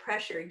 So you have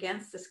pressure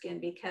against the skin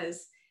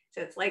because,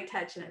 so it's light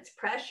touch and it's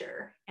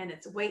pressure and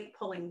it's weight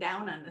pulling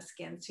down on the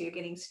skin. So you're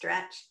getting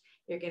stretch,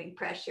 you're getting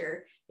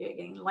pressure, you're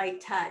getting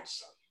light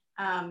touch.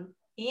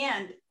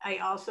 And I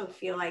also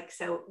feel like,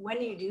 so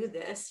when you do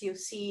this, you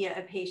see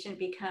a patient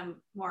become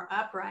more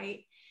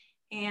upright.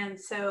 And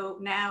so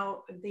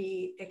now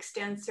the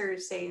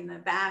extensors, say in the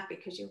back,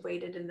 because you've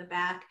weighted in the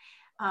back,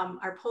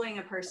 are pulling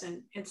a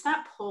person. It's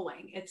not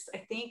pulling. It's, I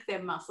think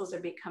their muscles are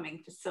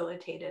becoming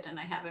facilitated, and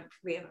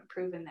we haven't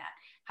proven that.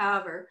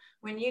 However,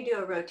 when you do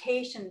a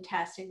rotation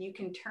test and you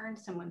can turn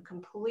someone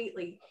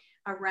completely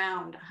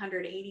around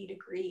 180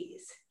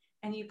 degrees,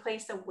 and you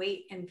place a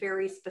weight in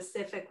very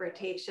specific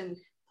rotation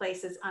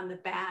places on the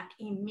back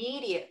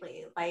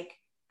immediately, like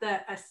the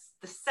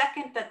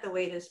second that the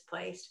weight is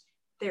placed,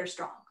 they're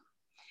strong.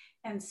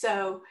 And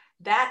so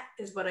that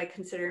is what I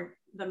consider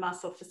the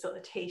muscle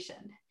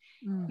facilitation.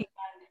 Mm.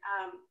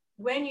 And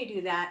when you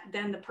do that,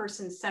 then the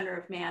person's center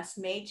of mass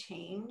may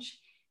change.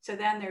 So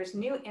then there's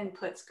new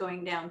inputs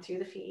going down through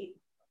the feet,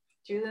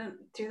 through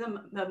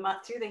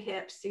the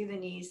hips, through the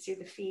knees, through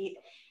the feet,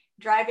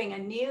 driving a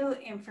new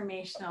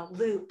informational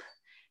loop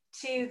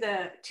to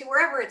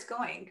wherever it's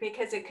going,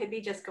 because it could be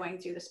just going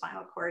through the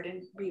spinal cord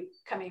and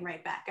coming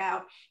right back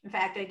out. In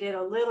fact, I did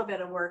a little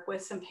bit of work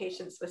with some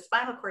patients with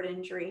spinal cord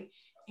injury,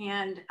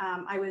 and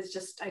I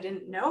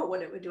didn't know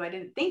what it would do. I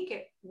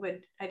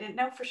didn't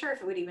know for sure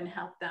if it would even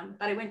help them,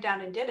 but I went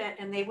down and did it,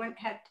 and they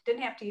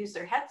didn't have to use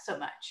their head so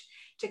much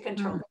to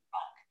control the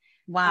trunk.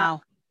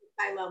 Wow.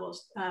 High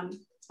levels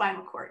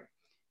spinal cord.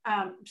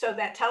 So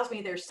that tells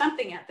me there's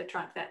something at the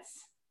trunk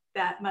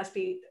that must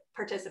be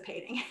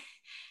participating.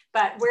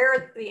 But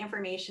where the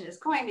information is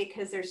going,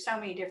 because there's so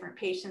many different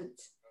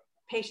patients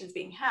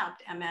being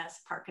helped, MS,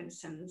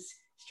 Parkinson's,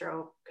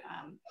 stroke,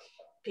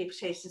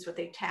 patients with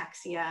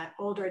ataxia,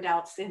 older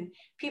adults, and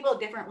people,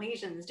 different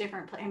lesions,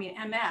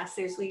 MS,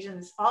 there's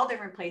lesions all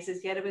different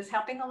places, yet it was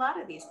helping a lot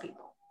of these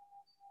people.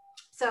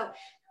 So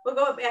we'll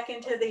go back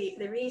into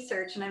the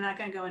research, and I'm not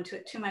going to go into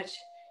it too much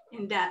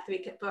in depth,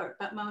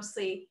 but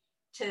mostly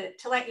to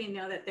let you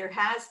know that there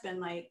has been,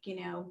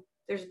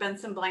 there's been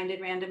some blinded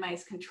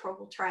randomized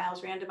control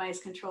trials,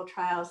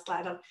 a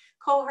lot of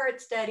cohort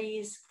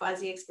studies,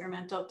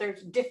 quasi-experimental.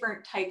 There's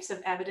different types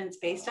of evidence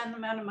based on the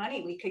amount of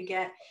money we could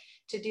get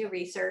to do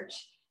research.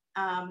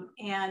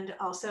 And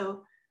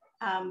also,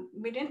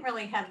 we didn't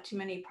really have too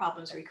many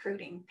problems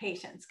recruiting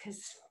patients,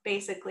 because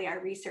basically our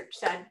research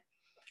said,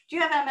 do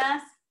you have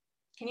MS?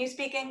 Can you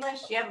speak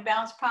English? Do you have a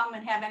balance problem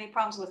and have any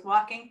problems with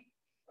walking?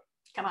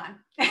 Come on.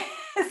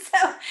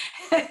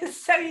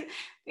 So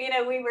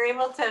we were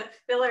able to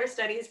fill our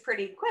studies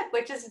pretty quick,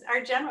 which is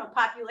our general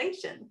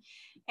population.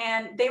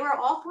 And they were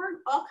all for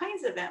all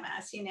kinds of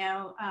MS,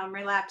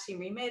 relapsing,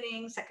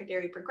 remitting,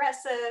 secondary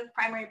progressive,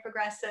 primary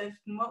progressive.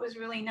 And what was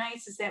really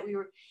nice is that we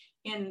were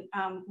in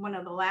one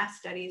of the last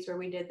studies where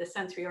we did the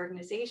sensory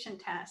organization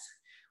test.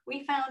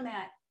 We found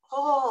that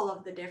all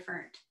of the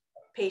different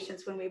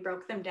patients, when we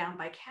broke them down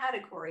by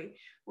category,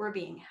 were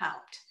being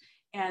helped.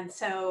 And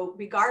so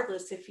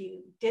regardless if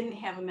you didn't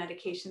have a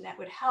medication that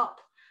would help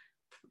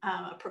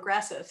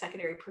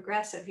secondary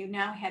progressive, you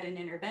now had an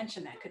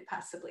intervention that could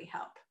possibly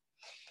help.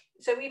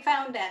 So we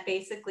found that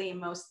basically in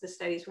most of the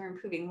studies we're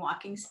improving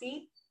walking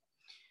speed.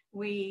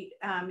 We,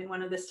 in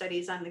one of the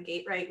studies on the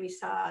gait right, we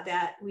saw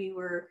that we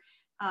were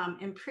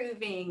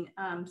improving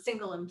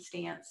single limb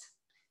stance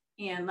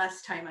and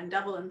less time on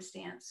double limb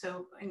stance,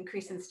 so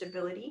increase in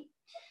stability.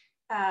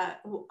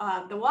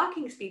 The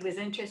walking speed was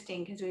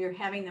interesting because we were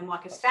having them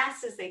walk as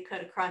fast as they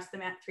could across the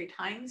mat 3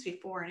 times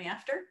before and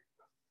after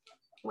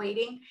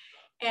waiting.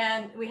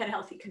 And we had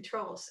healthy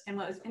controls. And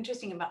what was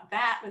interesting about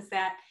that was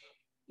that,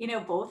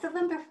 both of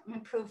them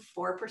improved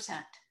 4%.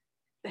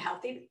 The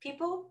healthy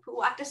people who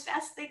walked as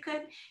fast as they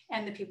could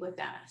and the people with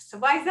MS. So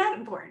why is that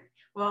important?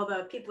 Well,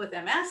 the people with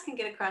MS can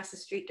get across the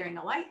street during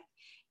a light,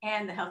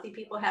 and the healthy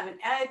people have an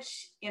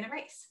edge in a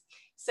race.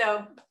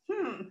 So,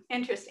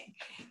 interesting.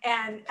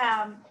 And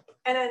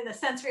then the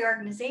sensory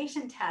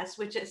organization test,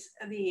 which is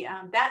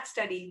that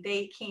study,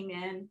 they came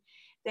in,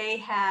 they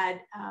had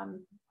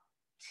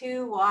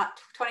 2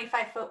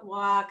 25-foot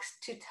walks,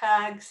 2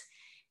 tugs,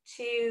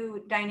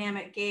 2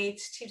 dynamic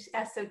gaits, 2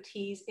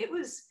 SOTs. It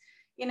was,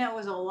 you know, it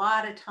was a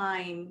lot of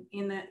time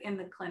in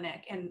the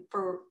clinic, and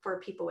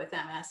for people with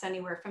MS,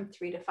 anywhere from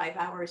 3 to 5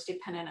 hours,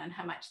 depending on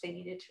how much they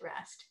needed to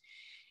rest.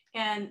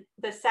 And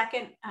the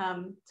second,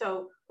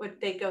 so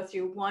they'd go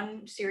through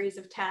one series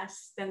of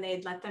tests, then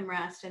they'd let them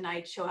rest, and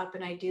I'd show up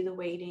and I'd do the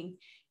weighting,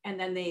 and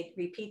then they'd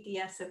repeat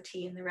the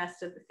SOT and the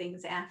rest of the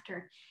things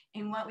after.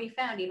 And what we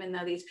found, even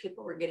though these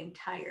people were getting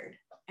tired,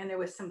 and there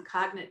was some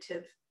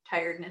cognitive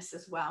tiredness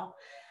as well,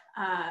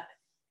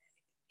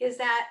 is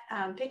that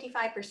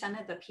 55%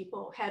 of the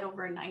people had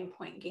over a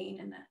 9-point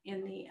gain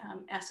in the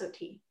SOT.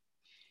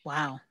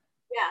 Wow.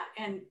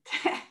 Yeah, and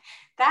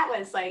that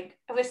was like,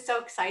 it was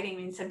so exciting. I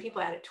mean, some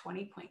people had a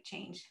 20-point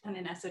change in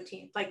an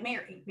SOT, like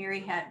Mary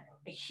had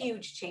a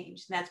huge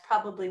change. And that's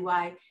probably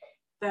why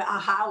the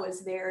aha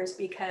was there, is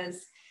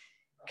because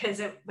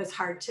it was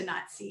hard to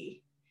not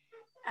see.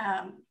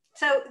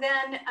 So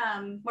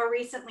then more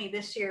recently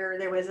this year,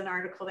 there was an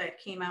article that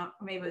came out,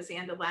 maybe it was the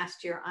end of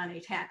last year, on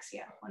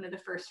ataxia, one of the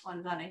first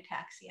ones on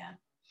ataxia.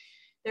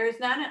 There is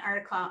not an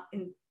article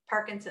in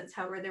Parkinson's,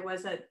 however, there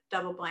was a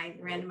double-blind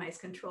randomized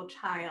controlled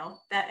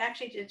trial that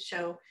actually did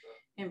show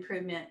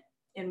improvement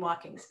in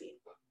walking speed.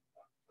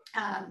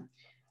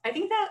 I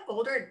think that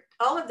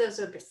all of those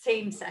are the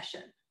same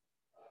session,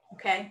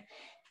 okay?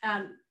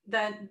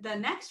 The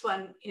next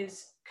one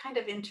is kind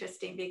of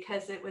interesting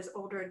because it was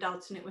older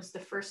adults, and it was the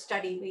first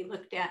study we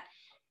looked at.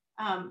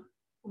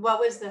 What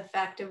was the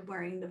effect of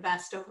wearing the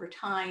vest over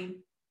time,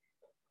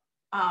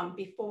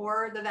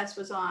 before the vest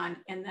was on,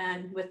 and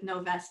then with no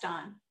vest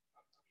on?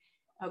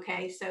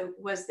 Okay, so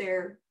was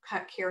there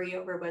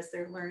carryover? Was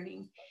there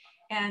learning?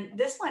 And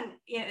this one,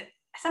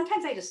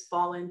 sometimes I just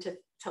fall into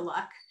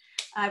luck.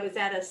 I was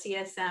at a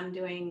CSM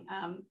doing,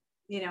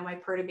 you know, my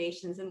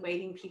perturbations and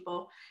waiting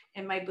people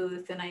in my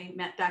booth, and I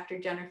met Dr.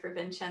 Jennifer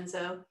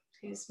Vincenzo,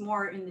 who's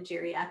more in the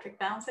geriatric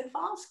balance and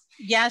falls.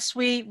 Yes,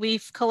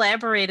 we've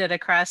collaborated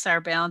across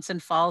our balance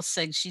and falls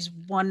SIG. She's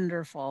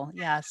wonderful.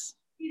 Yes.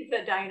 She's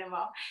a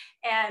dynamo.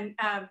 And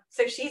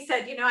so she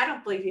said, you know, I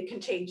don't believe you can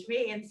change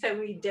me. And so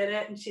we did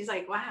it. And she's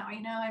like, wow,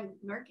 you know, I'm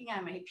working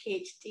on my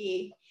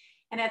PhD.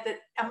 And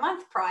a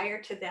month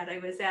prior to that, I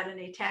was at an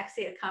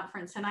ataxia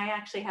conference, and I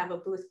actually have a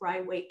booth where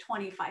I wait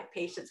 25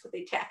 patients with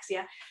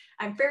ataxia.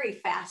 I'm very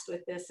fast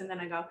with this. And then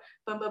I go,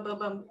 boom, boom, boom,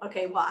 boom.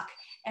 Okay, walk.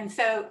 And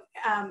so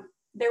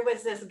there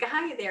was this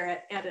guy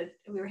there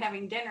we were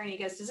having dinner, and he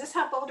goes, does this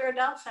help older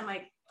adults? I'm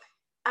like,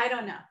 I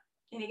don't know.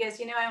 And he goes,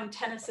 you know, I own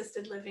 10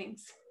 assisted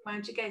livings. Why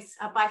don't you guys,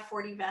 I'll buy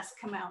 40 vests,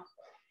 come out.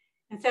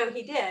 And so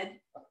he did.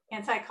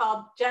 And so I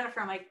called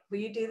Jennifer. I'm like, will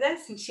you do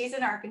this? And she's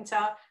in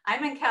Arkansas.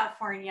 I'm in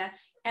California.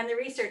 And the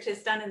research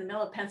is done in the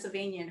middle of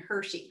Pennsylvania in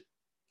Hershey.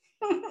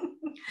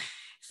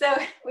 So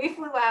we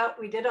flew out,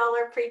 we did all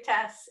our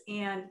pre-tests,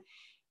 and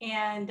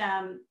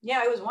yeah,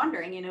 I was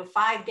wondering, you know,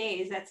 5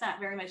 days, that's not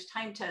very much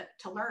time to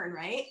learn,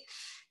 right?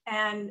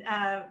 And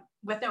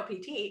with no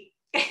PT.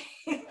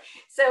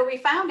 So we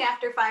found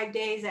after 5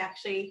 days,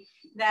 actually,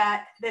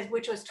 that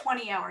which was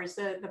 20 hours,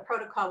 the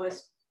protocol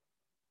was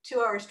 2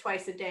 hours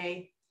twice a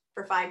day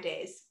for 5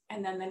 days.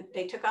 And then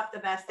they took off the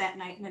vest that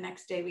night, and the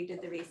next day we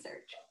did the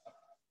research.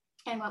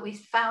 And what we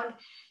found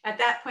at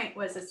that point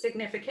was a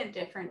significant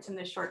difference in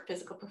the short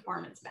physical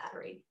performance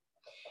battery,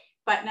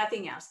 but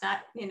nothing else,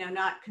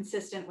 not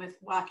consistent with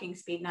walking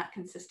speed, not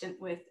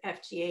consistent with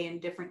FGA and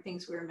different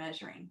things we were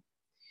measuring.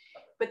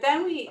 But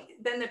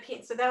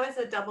so that was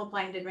a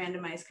double-blinded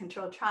randomized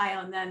controlled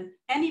trial. And then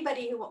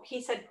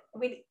he said,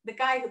 the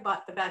guy who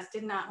bought the vest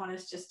did not want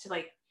us just to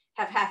like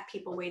have half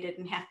people weighted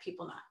and half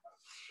people not.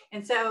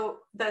 And so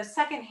the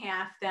second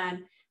half,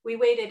 then we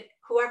weighted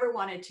whoever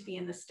wanted to be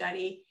in the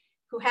study,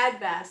 who had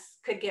vests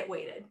could get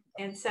weighted.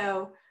 And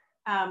so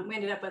we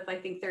ended up with, I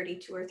think,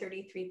 32 or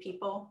 33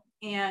 people.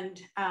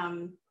 And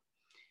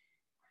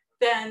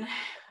then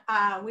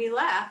we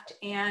left,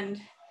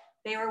 and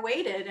they were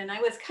weighted, and I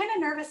was kind of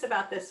nervous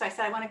about this. So I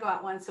said, I want to go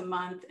out once a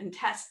month and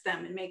test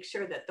them and make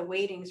sure that the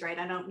weighting's right.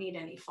 I don't need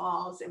any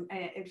falls. And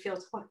it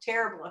feels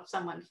terrible if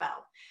someone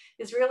fell.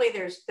 It's really,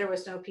 there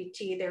was no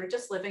PT. They were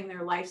just living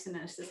their lives in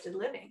an assisted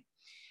living.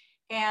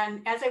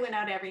 And as I went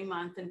out every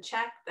month and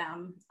checked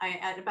them,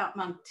 at about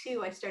month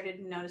 2, I started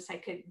to notice I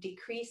could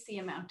decrease the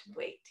amount of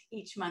weight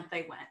each month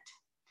I went.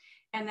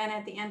 And then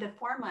at the end of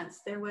 4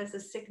 months, there was a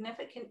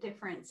significant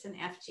difference in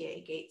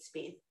FGA gait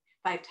speed,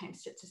 5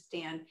 times sit to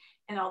stand,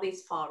 and all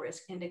these fall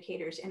risk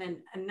indicators, and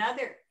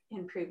another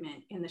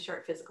improvement in the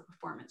short physical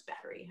performance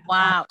battery.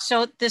 Wow.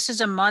 So this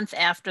is a month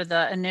after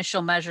the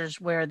initial measures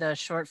where the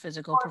short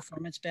physical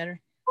performance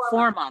battery?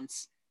 4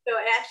 months. So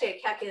actually, I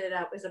calculated it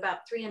out, was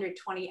about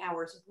 320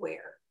 hours of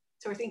wear.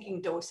 So we're thinking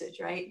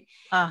dosage, right?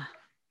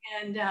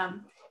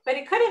 But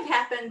it could have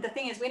happened. The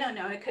thing is, we don't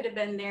know. It could have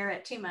been there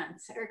at 2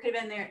 months, or it could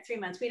have been there at 3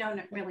 months. We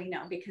don't really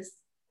know because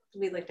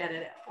we looked at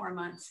it at 4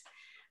 months.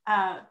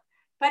 But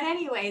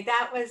anyway,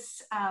 that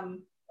was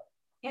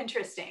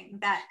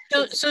interesting.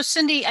 So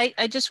Cindy,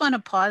 I just want to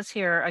pause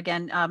here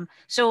again.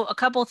 So a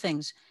couple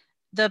things.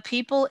 The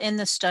people in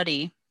the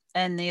study,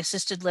 and the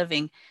assisted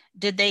living,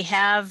 did they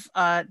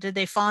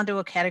fall into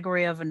a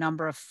category of a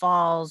number of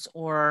falls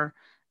or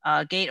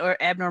gait or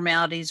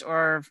abnormalities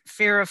or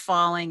fear of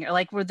falling? Or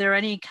like, were there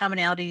any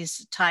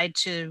commonalities tied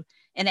to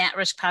an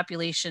at-risk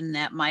population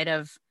that might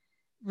have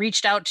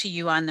reached out to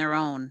you on their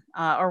own?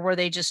 Or were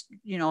they just,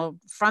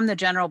 from the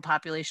general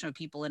population of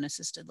people in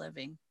assisted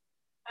living?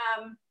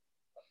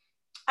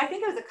 I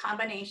think it was a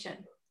combination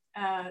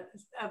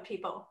of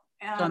people.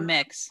 So a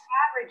mix.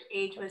 Average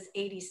age was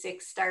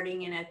 86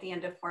 starting, and at the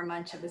end of 4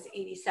 months it was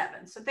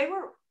 87. So they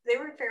were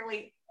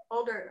fairly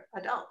older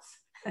adults.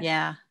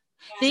 Yeah.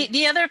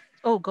 The other,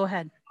 oh, go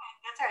ahead.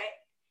 That's all right.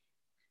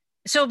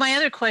 So my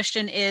other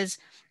question is,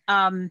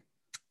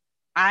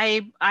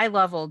 I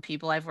love old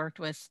people. I've worked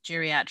with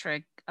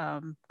geriatric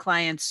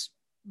clients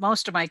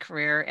most of my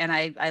career, and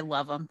I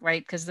love them,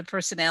 right? Because the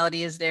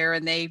personality is there,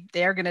 and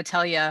they're going to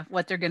tell you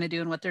what they're going to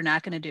do and what they're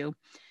not going to do.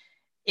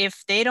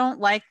 If they don't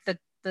like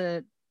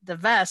the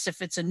vest,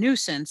 if it's a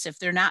nuisance, if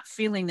they're not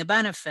feeling the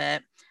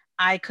benefit,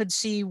 I could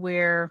see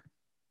where,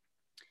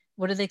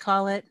 what do they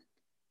call it?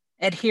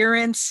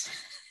 Adherence,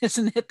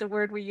 isn't it the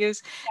word we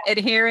use? Yeah.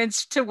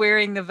 Adherence to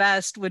wearing the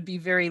vest would be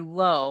very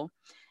low.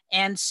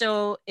 And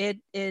so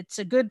it's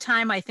a good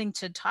time, I think,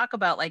 to talk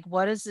about, like,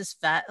 what is this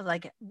vest,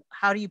 like,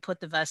 how do you put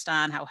the vest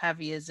on? How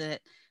heavy is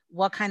it?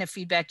 What kind of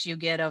feedback do you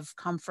get of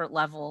comfort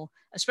level,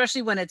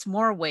 especially when it's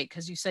more weight?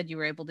 Because you said you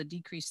were able to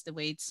decrease the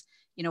weights.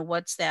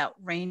 What's that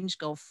range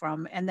go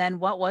from? And then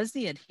what was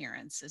the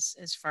adherence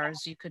as far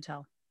as you could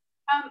tell?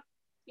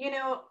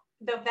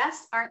 The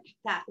vests aren't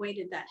that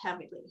weighted that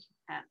heavily.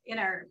 In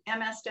our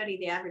MS study,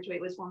 the average weight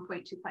was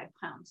 1.25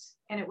 pounds,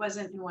 and it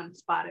wasn't in one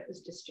spot, it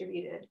was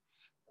distributed.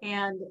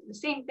 And the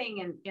same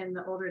thing in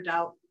the older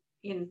adult,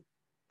 in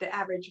the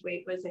average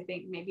weight was, I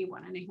think, maybe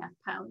 1.5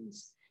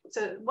 pounds.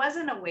 So it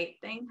wasn't a weight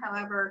thing.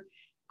 However,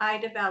 I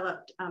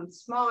developed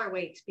smaller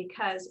weights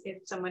because if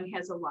someone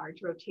has a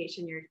large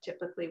rotation, you're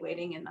typically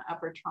weighting in the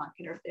upper trunk,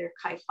 and if they're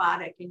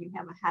kyphotic and you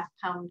have a 0.5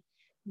 pound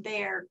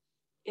there,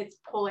 it's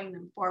pulling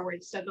them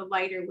forward. So the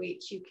lighter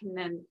weights, you can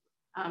then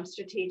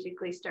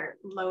strategically start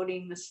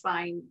loading the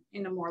spine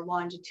in a more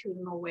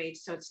longitudinal way.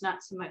 So it's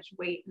not so much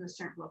weight in a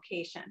certain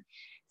location.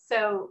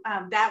 So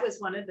that was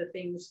one of the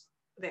things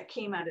that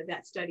came out of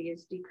that study,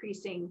 is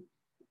decreasing,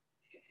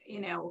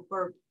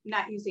 or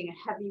not using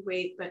a heavy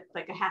weight, but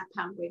like a 0.5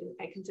 pound weight,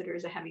 I consider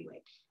as a heavy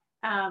weight.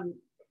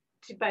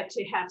 But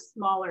to have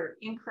smaller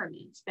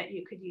increments that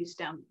you could use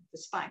down the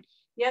spine.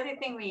 The other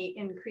thing, we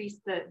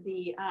increased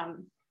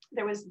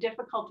there was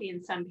difficulty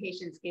in some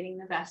patients getting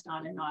the vest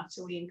on and off.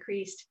 So we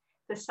increased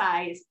the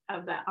size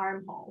of the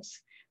armholes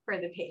for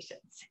the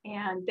patients.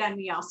 And then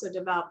we also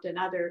developed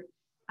another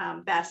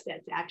vest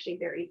that's actually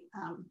very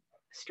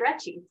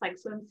stretchy. It's like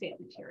swimsuit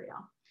material.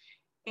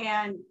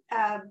 And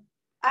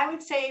I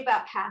would say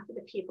about half of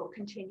the people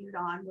continued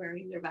on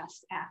wearing their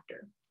vests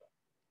after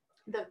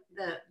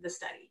the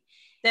study.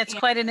 That's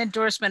quite an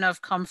endorsement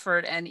of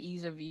comfort and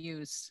ease of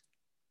use.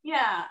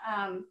 Yeah.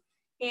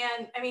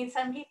 And I mean,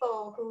 some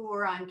people who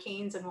were on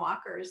canes and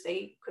walkers,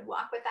 they could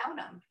walk without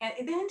them.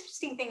 And the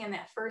interesting thing, in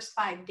that first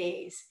 5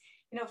 days,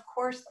 of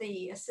course,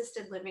 the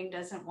assisted living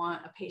doesn't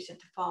want a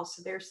patient to fall.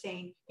 So they're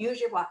saying, use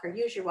your walker,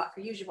 use your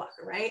walker, use your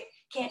walker, right?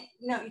 You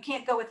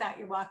can't go without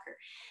your walker.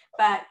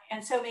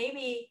 And so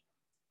maybe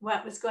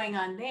what was going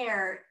on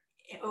there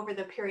over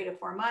the period of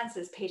 4 months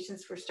is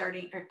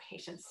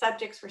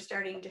subjects were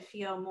starting to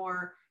feel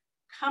more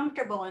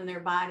comfortable in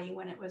their body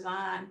when it was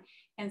on.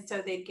 And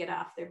so they'd get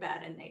off their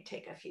bed and they'd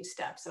take a few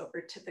steps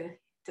over to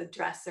the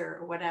dresser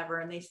or whatever.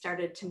 And they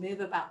started to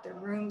move about their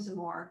rooms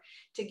more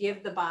to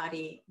give the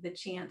body the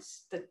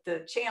chance,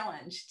 the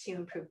challenge to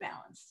improve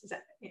balance. Is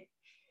that,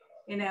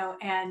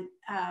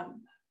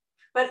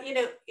 but,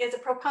 as a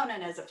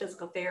proponent, as a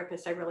physical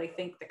therapist, I really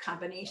think the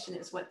combination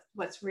is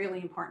what's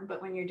really important.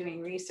 But when you're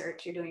doing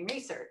research, you're doing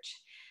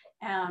research.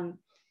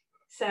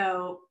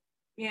 So,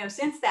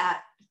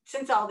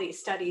 since all these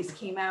studies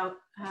came out,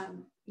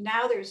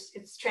 now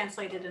it's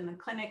translated in the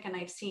clinic, and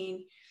I've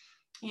seen,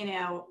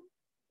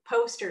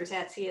 posters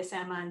at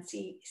CSM on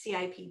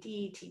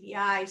CIPD,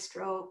 TBI,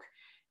 stroke,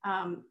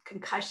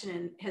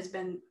 concussion has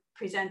been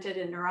presented,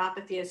 and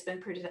neuropathy has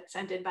been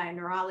presented by a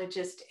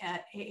neurologist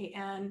at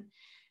AAN,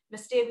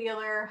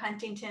 vestibular,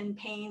 Huntington,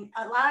 pain,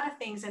 a lot of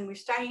things. And we're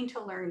starting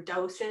to learn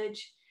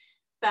dosage,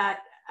 but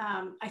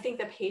I think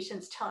the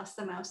patients tell us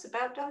the most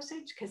about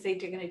dosage because they're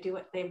going to do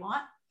what they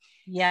want.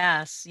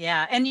 Yes.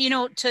 Yeah. And,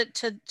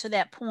 to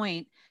that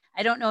point,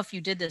 I don't know if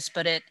you did this,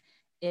 but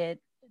it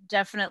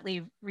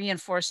definitely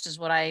reinforces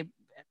what I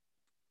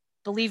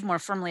believe more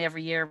firmly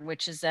every year,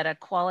 which is that a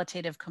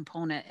qualitative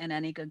component in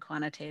any good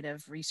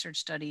quantitative research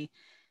study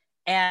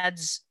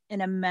adds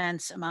an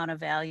immense amount of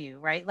value,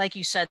 right? Like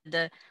you said,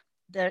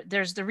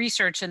 there's the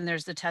research, and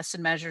there's the tests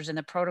and measures and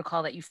the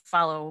protocol that you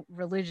follow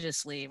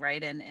religiously,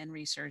 right? And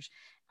research,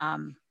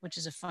 which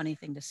is a funny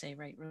thing to say,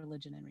 right?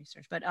 Religion and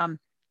research.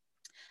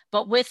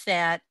 But with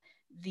that,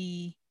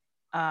 the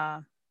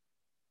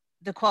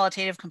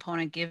qualitative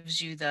component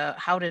gives you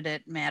how did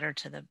it matter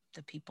to the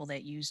people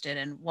that used it,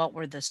 and what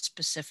were the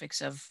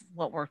specifics of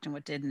what worked and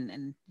what didn't.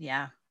 And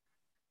yeah,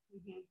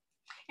 Mhm.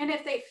 And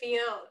if they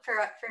feel,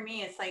 for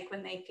me, it's like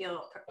when they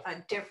feel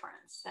a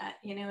difference that,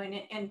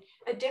 and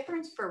a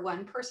difference for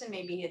one person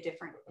may be a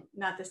different,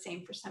 not the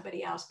same for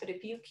somebody else. But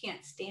if you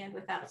can't stand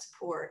without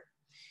support,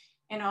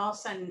 and all of a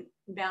sudden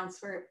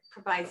Bouncer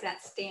provides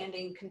that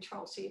standing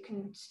control, so you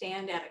can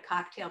stand at a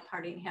cocktail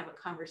party and have a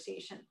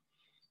conversation,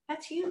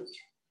 that's huge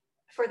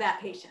for that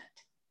patient.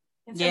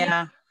 And so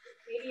Yeah.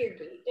 maybe your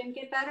gait didn't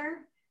get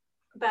better,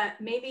 but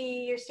maybe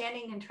your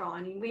standing control.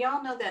 I mean, we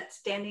all know that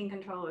standing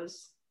control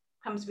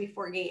comes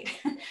before gait.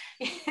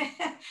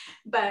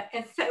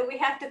 And so we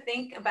have to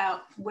think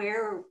about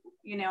where,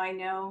 I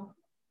know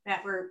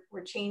that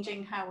we're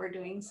changing how we're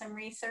doing some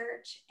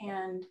research,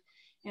 and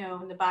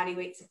the body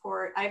weight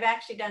support. I've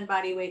actually done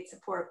body weight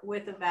support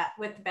with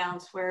the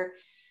bounce where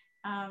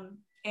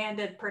and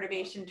did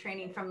perturbation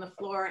training from the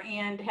floor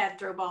and had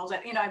throw balls.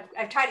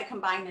 I've tried to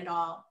combine it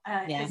all.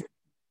 Yeah.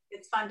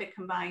 It's fun to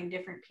combine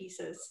different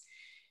pieces.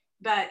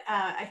 But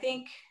I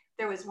think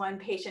there was one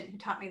patient who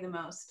taught me the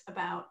most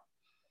about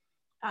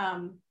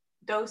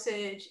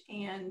dosage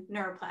and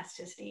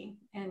neuroplasticity.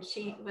 And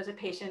she was a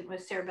patient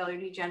with cerebellar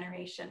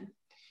degeneration.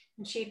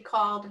 And she'd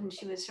called, and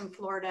she was from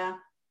Florida.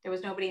 There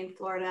was nobody in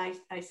Florida.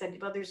 I said,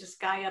 well, there's this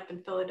guy up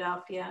in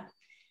Philadelphia.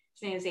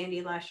 His name is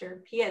Andy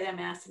Lusher. He had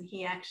MS, and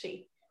he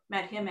actually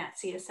met him at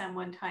CSM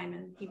one time,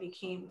 and he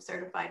became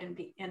certified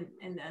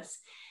in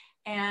this.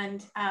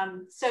 And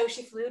so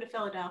she flew to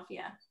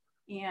Philadelphia,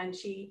 and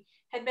she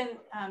had been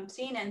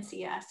seeing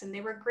NCS, and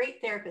they were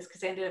great therapists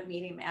because I ended up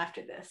meeting them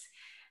after this.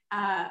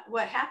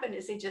 What happened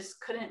is they just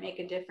couldn't make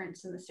a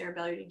difference in the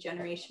cerebellar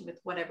degeneration with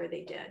whatever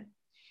they did.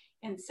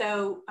 And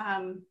so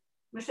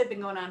this had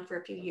been going on for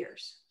a few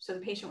years. So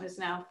the patient was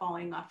now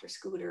falling off her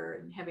scooter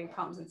and having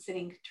problems in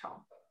sitting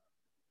control.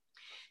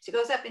 She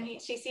goes up and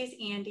she sees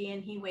Andy,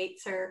 and he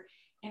waits her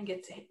and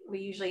we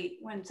usually,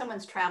 when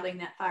someone's traveling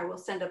that far, we'll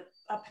send a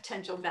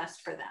potential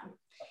vest for them.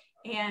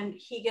 And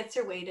he gets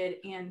her weighted,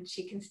 and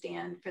she can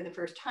stand for the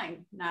first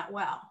time, not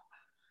well.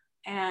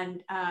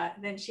 And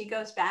then she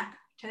goes back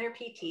to their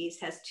PTs,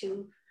 has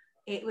two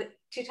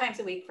times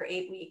a week for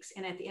 8 weeks.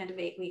 And at the end of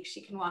 8 weeks,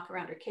 she can walk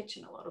around her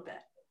kitchen a little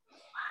bit.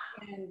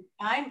 And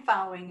I'm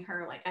following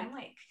her, I'm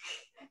like,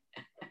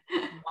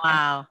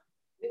 wow.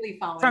 Really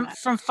following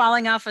from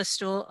falling off a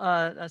stool,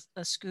 a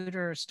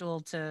scooter or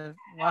stool, to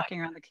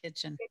walking around the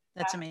kitchen.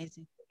 That's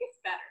amazing. It gets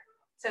better.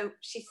 So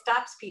she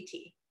stops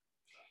PT,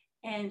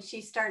 and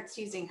she starts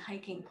using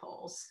hiking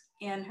poles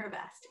in her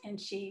vest, and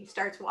she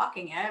starts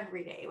walking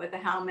every day with a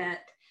helmet.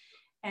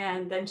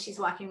 And then she's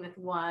walking with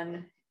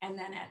one. And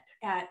then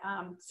at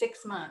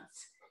 6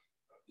 months,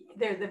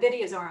 the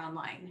videos are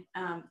online.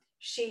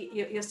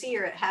 You'll see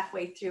her at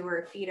halfway through,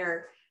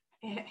 her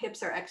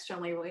hips are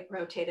externally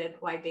rotated,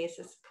 wide base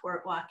of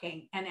support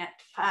walking. And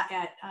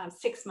at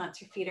 6 months,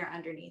 her feet are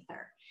underneath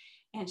her.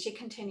 And she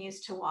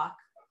continues to walk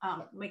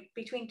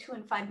between 2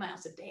 and 5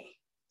 miles a day.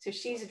 So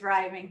she's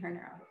driving her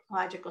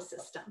neurological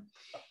system.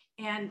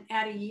 And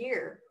at a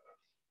year,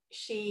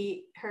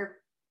 she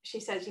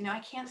says, I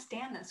can't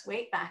stand this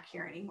weight back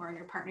here anymore. And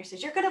her partner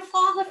says, you're going to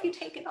fall if you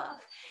take it off.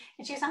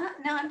 And she's like,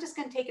 no, I'm just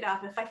going to take it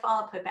off. If I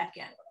fall, I'll put it back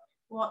in.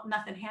 Well,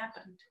 nothing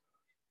happened.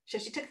 So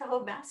she took the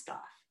whole vest off,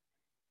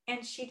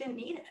 and she didn't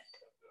need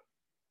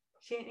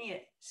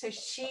it. So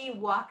she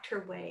walked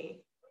her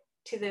way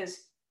to those,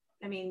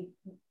 the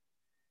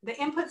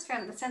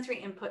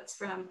sensory inputs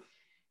from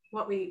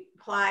what we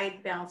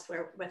applied balance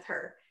with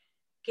her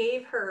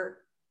gave her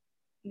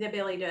the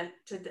ability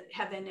to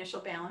have the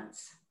initial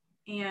balance,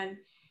 and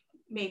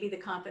maybe the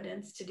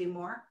confidence to do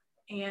more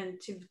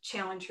and to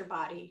challenge her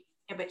body.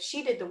 But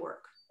she did the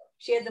work.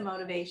 She had the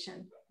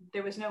motivation.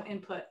 There was no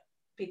input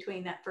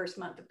between that first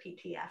month of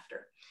PT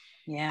after.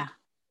 Yeah.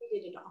 She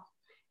did it all.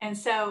 And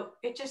so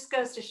it just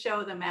goes to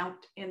show the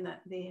amount in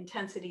the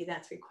intensity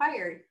that's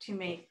required to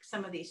make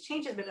some of these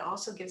changes. But it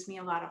also gives me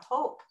a lot of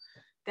hope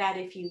that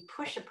if you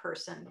push a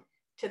person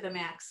to the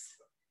max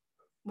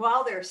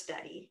while they're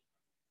steady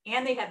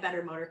and they have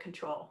better motor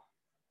control,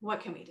 what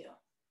can we do?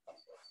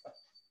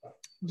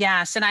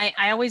 Yes. And I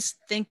always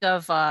think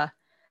of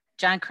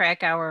John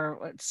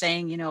Krakauer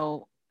saying,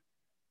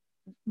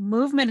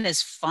 movement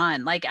is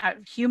fun.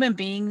 Human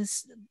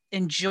beings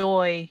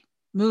enjoy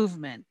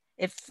movement.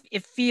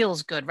 It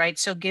feels good, right?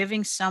 So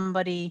giving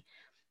somebody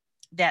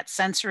that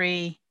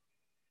sensory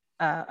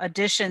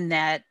addition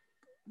that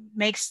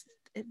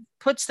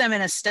puts them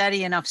in a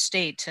steady enough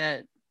state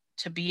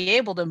to be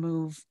able to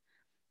move,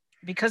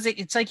 because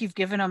it's like you've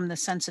given them the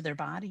sense of their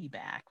body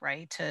back,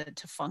 right?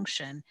 To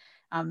function.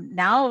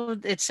 Now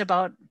it's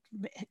about,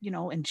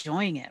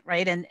 enjoying it,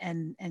 right?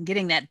 And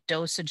getting that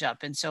dosage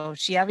up. And so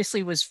she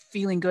obviously was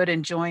feeling good,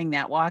 enjoying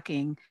that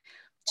walking,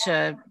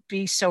 to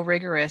be so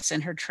rigorous in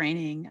her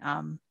training.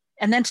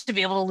 And then to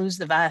be able to lose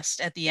the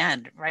vest at the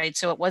end, right?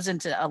 So it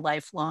wasn't a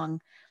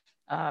lifelong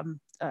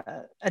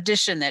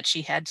addition that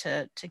she had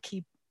to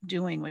keep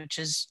doing, which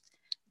is,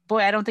 boy,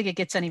 I don't think it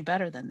gets any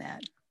better than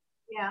that.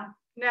 Yeah,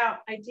 no,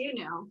 I do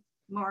know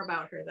more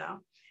about her though.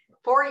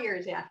 4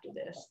 years after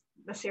this,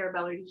 the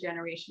cerebellar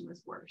degeneration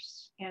was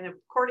worse. And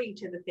according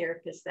to the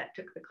therapist that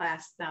took the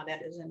class, now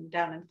that is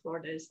down in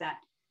Florida, is that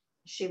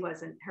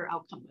her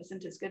outcome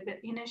wasn't as good. But,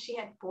 she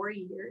had 4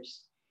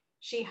 years.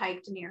 She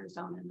hiked in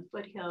Arizona in the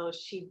foothills.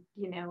 She,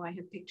 I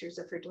have pictures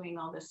of her doing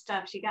all this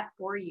stuff. She got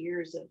 4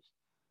 years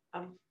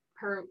of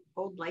her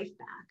old life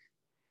back.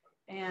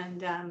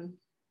 And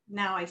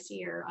now I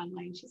see her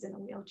online. She's in a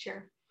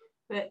wheelchair.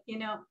 But,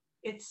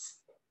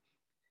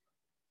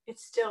 it's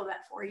still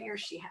that 4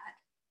 years she had.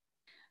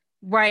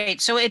 Right.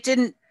 So it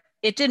didn't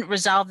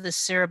resolve the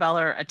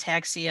cerebellar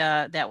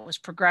ataxia that was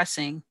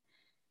progressing,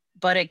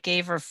 but it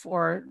gave her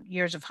 4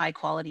 years of high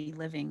quality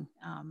living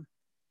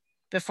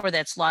before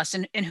that's lost.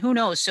 And who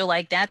knows? So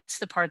like, that's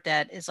the part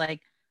that is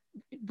like,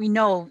 we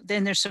know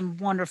then there's some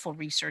wonderful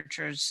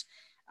researchers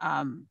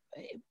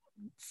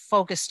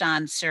focused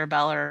on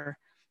cerebellar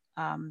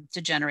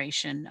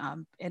degeneration.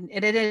 And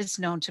it is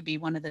known to be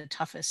one of the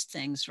toughest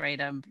things, right?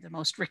 The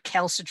most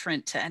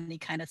recalcitrant to any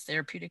kind of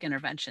therapeutic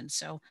intervention.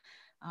 So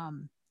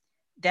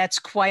that's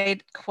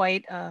quite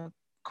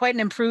an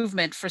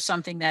improvement for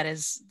something that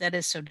is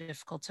so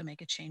difficult to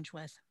make a change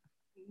with.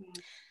 Mm-hmm.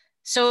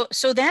 So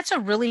that's a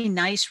really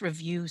nice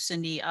review,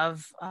 Cindy,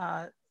 of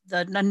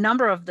the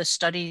number of the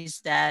studies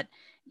that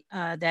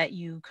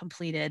you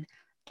completed.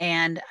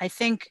 And I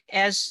think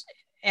as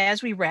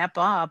we wrap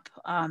up,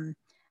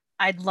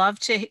 I'd love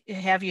to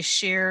have you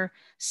share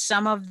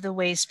some of the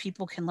ways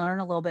people can learn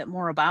a little bit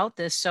more about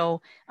this.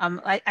 So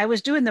I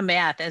was doing the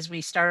math as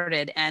we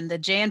started, and the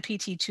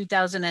JNPT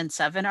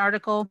 2007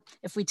 article,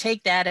 if we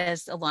take that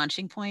as a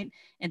launching point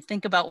and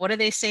think about what do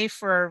they say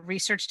for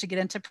research to get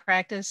into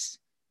practice?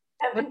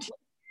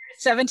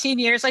 17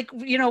 years, like,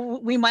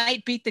 we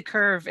might beat the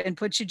curve and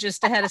put you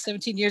just ahead of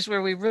 17 years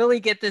where we really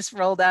get this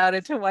rolled out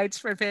into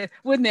widespread.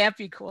 Wouldn't that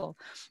be cool?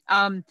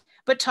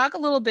 But talk a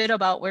little bit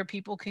about where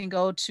people can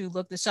go to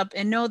look this up,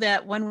 and know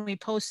that when we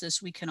post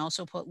this, we can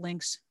also put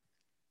links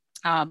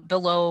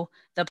below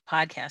the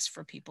podcast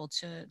for people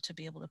to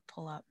be able to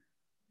pull up.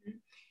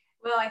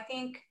 Well, I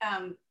think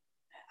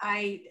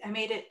I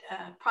made it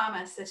a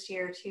promise this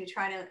year to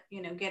try to,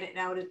 get it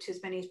out to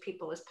as many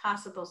people as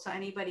possible. So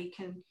anybody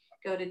can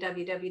go to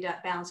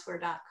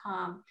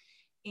www.balanceware.com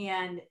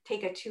and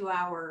take a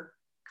 2-hour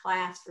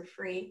class for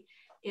free.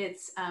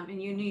 It's in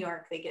New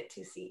York, they get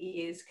 2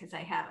 CEUs because I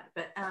haven't,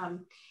 but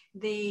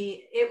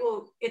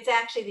it's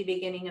actually the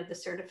beginning of the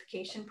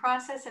certification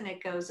process, and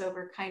it goes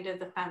over kind of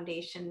the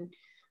foundation,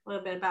 a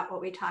little bit about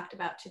what we talked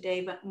about today,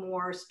 but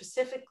more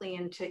specifically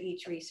into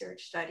each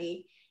research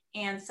study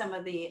and some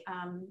of the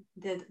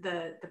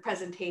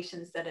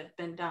presentations that have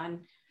been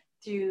done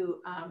through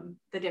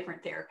the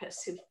different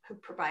therapists who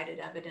provided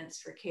evidence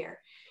for care.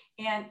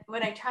 And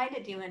what I try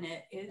to do in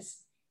it is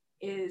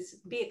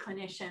be a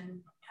clinician,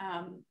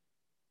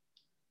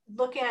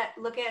 look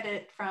at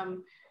it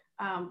from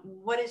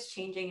what is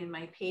changing in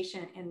my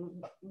patient, and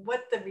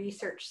what the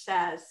research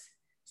says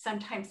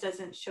sometimes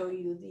doesn't show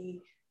you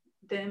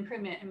the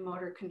improvement in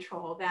motor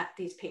control that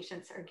these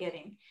patients are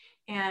getting.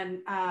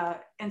 And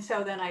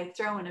so then I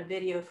throw in a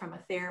video from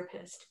a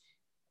therapist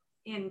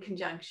in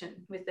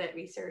conjunction with that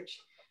research.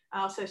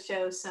 I also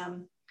show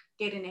some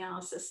gait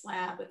analysis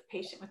lab with a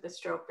patient with a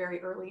stroke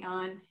very early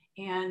on,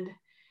 and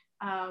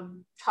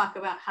talk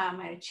about how I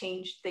might have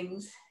changed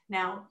things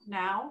now,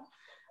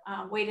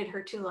 weighted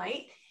her too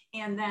light,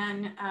 and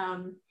then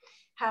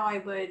how I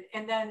would,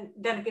 and then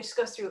it just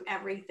goes through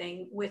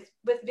everything with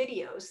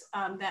videos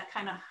that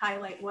kind of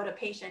highlight what a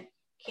patient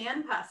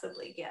can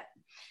possibly get.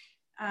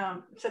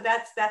 So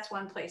that's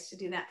one place to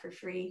do that for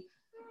free.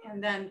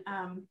 And then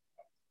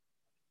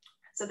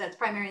so that's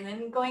primary. And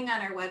then going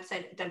on our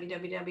website at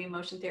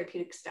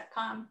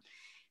www.motiontherapeutics.com.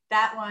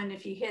 That one,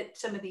 if you hit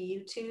some of the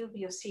YouTube,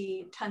 you'll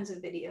see tons of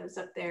videos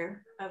up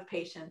there of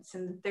patients.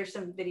 And there's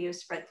some videos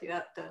spread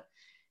throughout the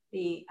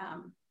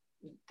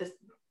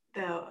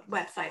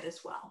website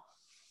as well.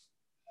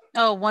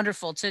 Oh,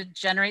 wonderful, to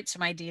generate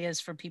some ideas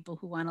for people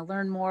who want to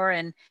learn more,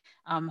 and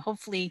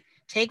hopefully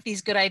take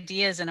these good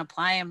ideas and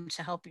apply them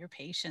to help your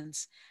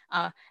patients.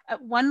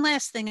 One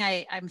last thing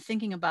I'm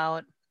thinking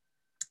about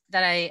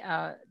that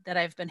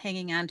I've been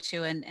hanging on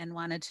to and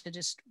wanted to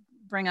just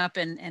bring up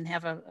and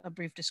have a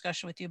brief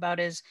discussion with you about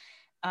is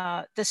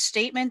the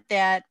statement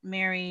that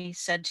Mary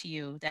said to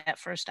you, that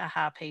first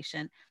aha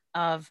patient,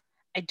 of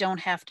I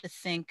don't have to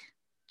think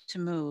to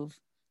move.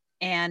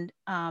 And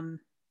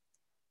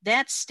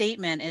that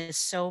statement is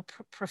so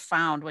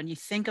profound when you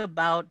think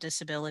about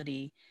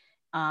disability.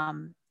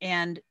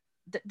 And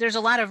there's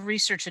a lot of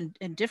research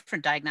in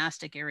different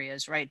diagnostic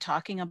areas, right?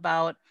 Talking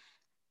about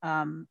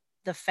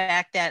the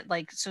fact that,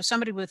 like, so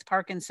somebody with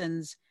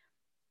Parkinson's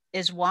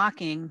is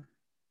walking,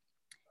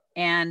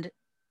 and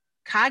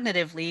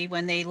cognitively,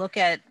 when they look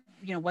at,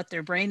 what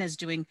their brain is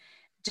doing,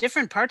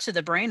 different parts of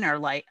the brain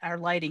are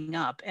lighting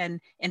up. And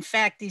in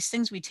fact, these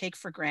things we take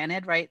for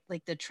granted, right?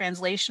 Like the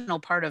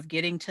translational part of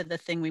getting to the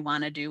thing we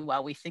want to do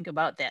while we think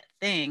about that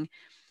thing.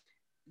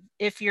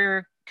 If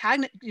you're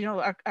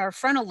our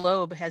frontal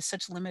lobe has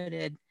such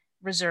limited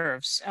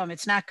reserves.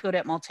 It's not good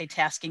at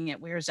multitasking.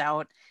 It wears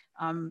out.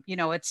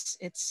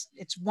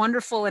 It's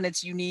wonderful and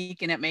it's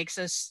unique, and it makes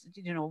us,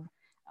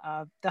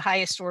 the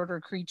highest order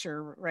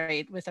creature,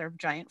 right, with our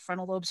giant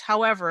frontal lobes.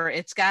 However,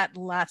 it's got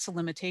lots of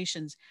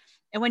limitations.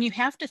 And when you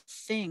have to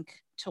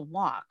think to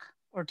walk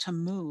or to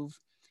move,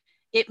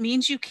 it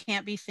means you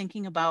can't be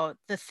thinking about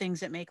the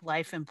things that make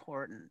life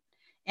important.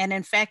 And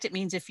in fact, it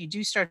means if you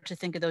do start to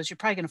think of those, you're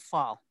probably going to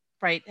fall,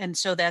 right? And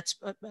so that's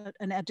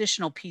an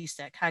additional piece,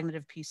 that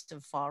cognitive piece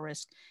of fall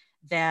risk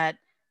that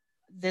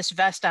this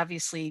vest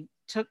obviously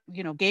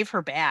gave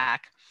her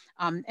back.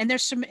 And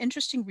there's some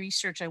interesting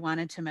research I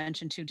wanted to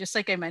mention too, just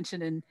like I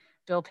mentioned in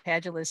Bill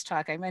Padula's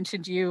talk. I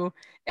mentioned you,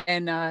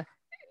 and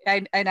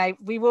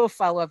we will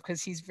follow up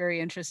because he's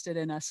very interested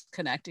in us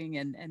connecting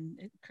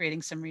and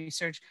creating some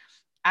research.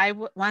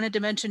 Wanted to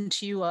mention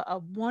to you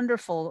a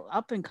wonderful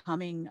up and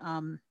coming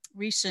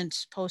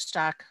recent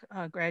postdoc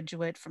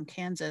graduate from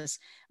Kansas,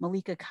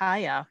 Malika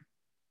Kaya,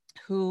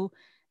 who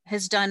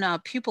has done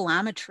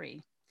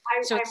pupillometry.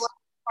 So I was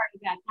part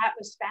of that. That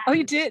was fast. Oh,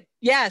 you did?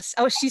 Yes.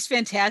 Oh, she's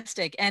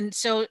fantastic. And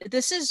so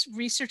this is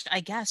research, I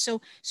guess.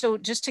 So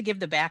just to give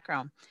the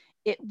background,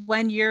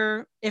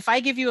 if I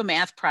give you a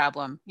math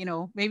problem,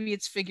 maybe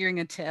it's figuring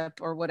a tip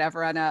or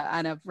whatever on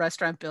a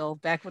restaurant bill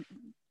back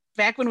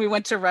when we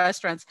went to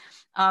restaurants,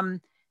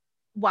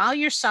 while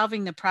you're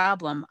solving the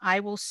problem,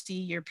 I will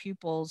see your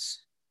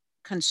pupils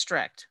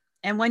constrict.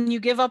 And when you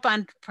give up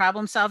on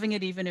problem solving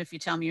it, even if you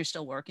tell me you're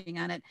still working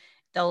on it,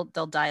 they'll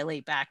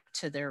dilate back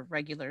to their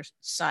regular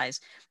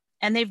size.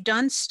 And they've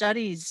done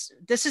studies.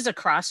 This is a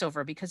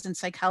crossover because in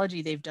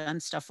psychology they've done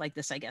stuff like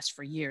this, I guess,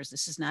 for years.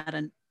 This is not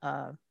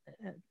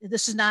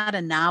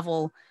a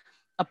novel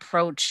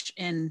approach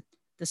in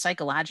the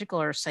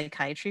psychological or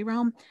psychiatry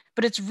realm,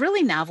 but it's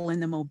really novel in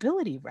the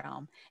mobility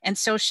realm. And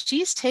so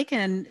she's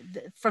taken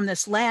from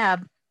this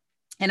lab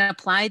and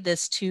applied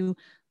this to,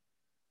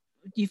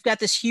 you've got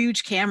this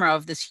huge camera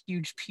of this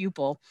huge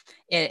pupil,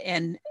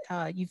 and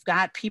you've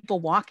got people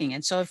walking.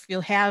 And so if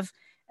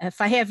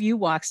I have you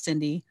walk,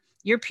 Cindy,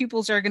 your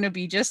pupils are going to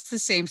be just the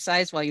same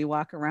size while you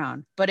walk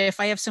around. But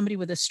if I have somebody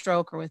with a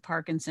stroke or with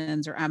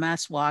Parkinson's or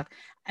MS walk,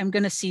 I'm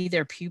going to see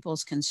their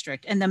pupils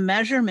constrict. And the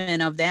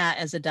measurement of that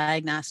as a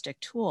diagnostic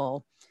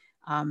tool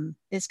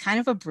is kind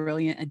of a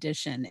brilliant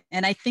addition.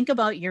 And I think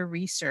about your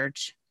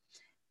research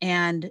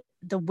and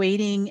the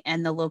weighting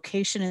and the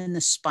location in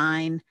the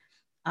spine.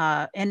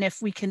 And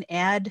if we can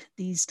add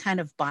these kind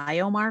of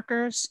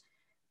biomarkers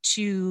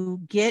to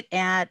get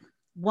at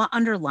what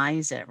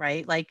underlies it,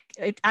 right? Like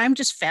I'm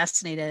just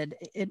fascinated,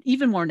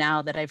 even more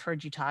now that I've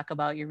heard you talk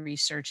about your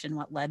research and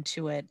what led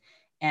to it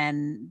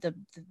and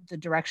the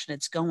direction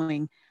it's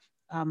going.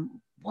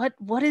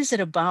 What is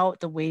it about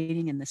the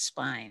weighting in the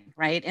spine,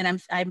 right?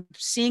 And I'm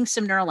seeing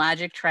some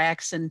neurologic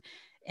tracks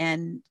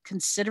and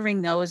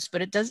considering those,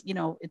 but it does,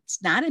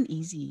 it's not an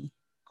easy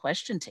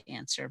question to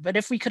answer. But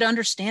if we could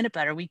understand it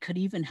better, we could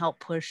even help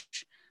push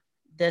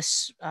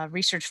this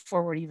research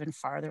forward even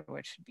farther,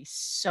 which would be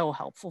so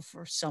helpful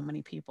for so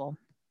many people.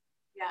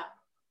 Yeah,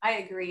 I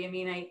agree. I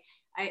mean,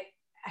 I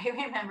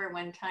remember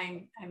one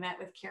time I met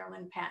with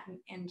Carolyn Patton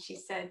and she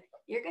said,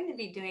 you're going to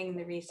be doing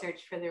the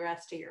research for the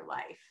rest of your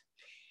life.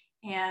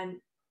 And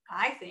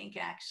I think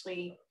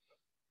actually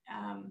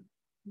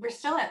we're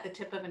still at the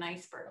tip of an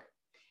iceberg.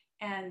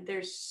 And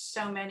there's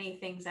so many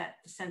things that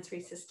the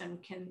sensory system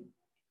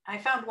I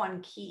found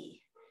one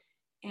key.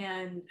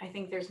 And I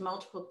think there's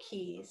multiple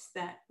keys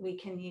that we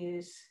can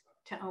use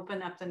to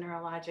open up the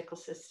neurological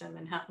system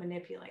and help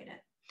manipulate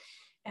it.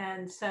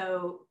 And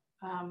so,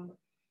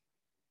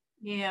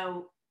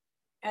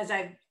 as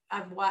I've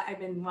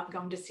been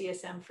going to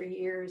CSM for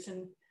years,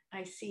 and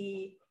I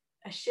see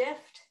a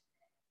shift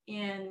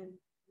in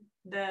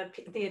the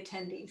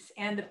attendees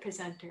and the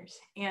presenters,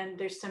 and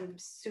there's some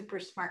super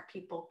smart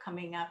people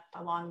coming up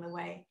along the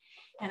way.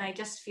 And I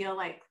just feel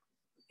like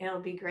it'll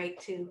be great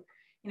to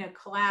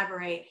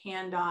collaborate,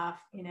 hand off,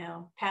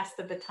 pass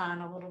the baton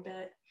a little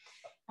bit,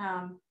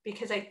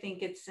 because I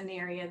think it's an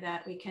area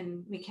that we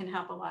can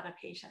help a lot of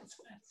patients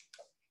with.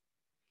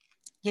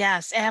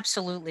 Yes,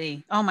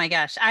 absolutely. Oh my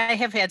gosh, I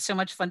have had so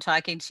much fun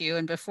talking to you.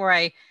 And before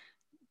I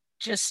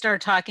just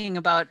start talking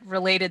about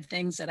related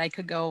things that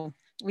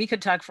we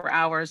could talk for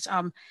hours.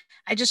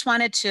 I just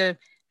wanted to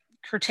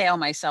curtail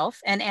myself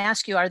and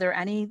ask you, are there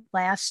any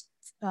last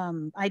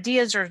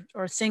ideas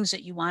or things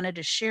that you wanted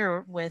to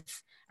share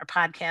with our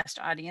podcast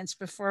audience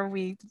before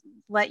we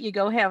let you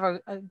go have a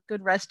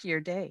good rest of your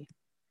day?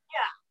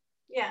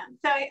 Yeah.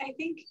 So I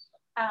think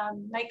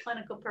my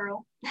clinical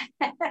pearl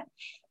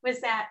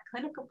was that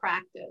clinical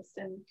practice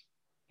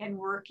and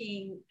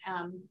working,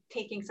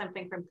 taking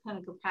something from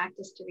clinical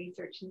practice to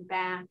research and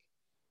back,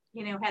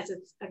 has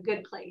a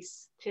good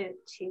place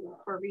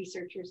for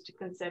researchers to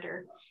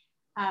consider,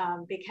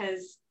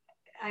 because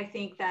I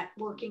think that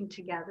working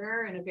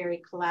together in a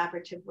very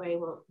collaborative way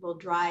will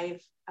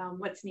drive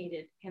what's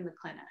needed in the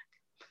clinic.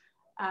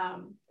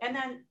 And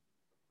then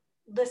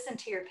listen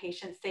to your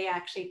patients. They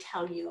actually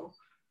tell you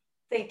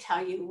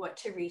what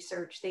to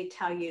research. They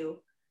tell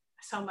you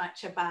so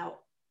much about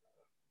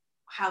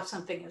how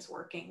something is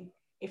working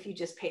if you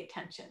just pay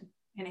attention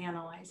and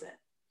analyze it.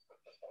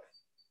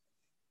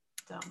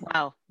 So.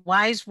 Wow,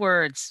 wise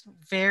words,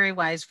 very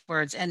wise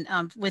words. And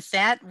with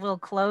that, we'll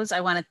close.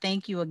 I want to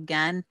thank you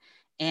again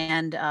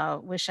and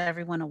wish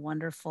everyone a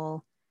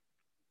wonderful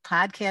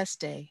podcast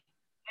day.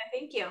 Yeah,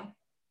 thank you.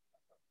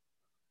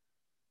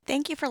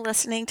 Thank you for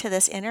listening to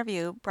this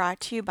interview brought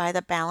to you by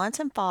the Balance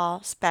and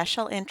Fall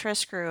Special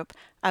Interest Group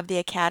of the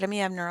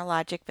Academy of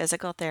Neurologic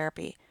Physical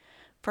Therapy.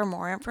 For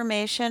more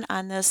information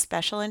on this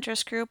special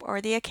interest group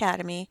or the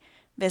Academy,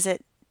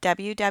 visit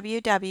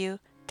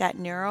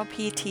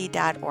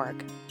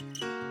www.neuropt.org.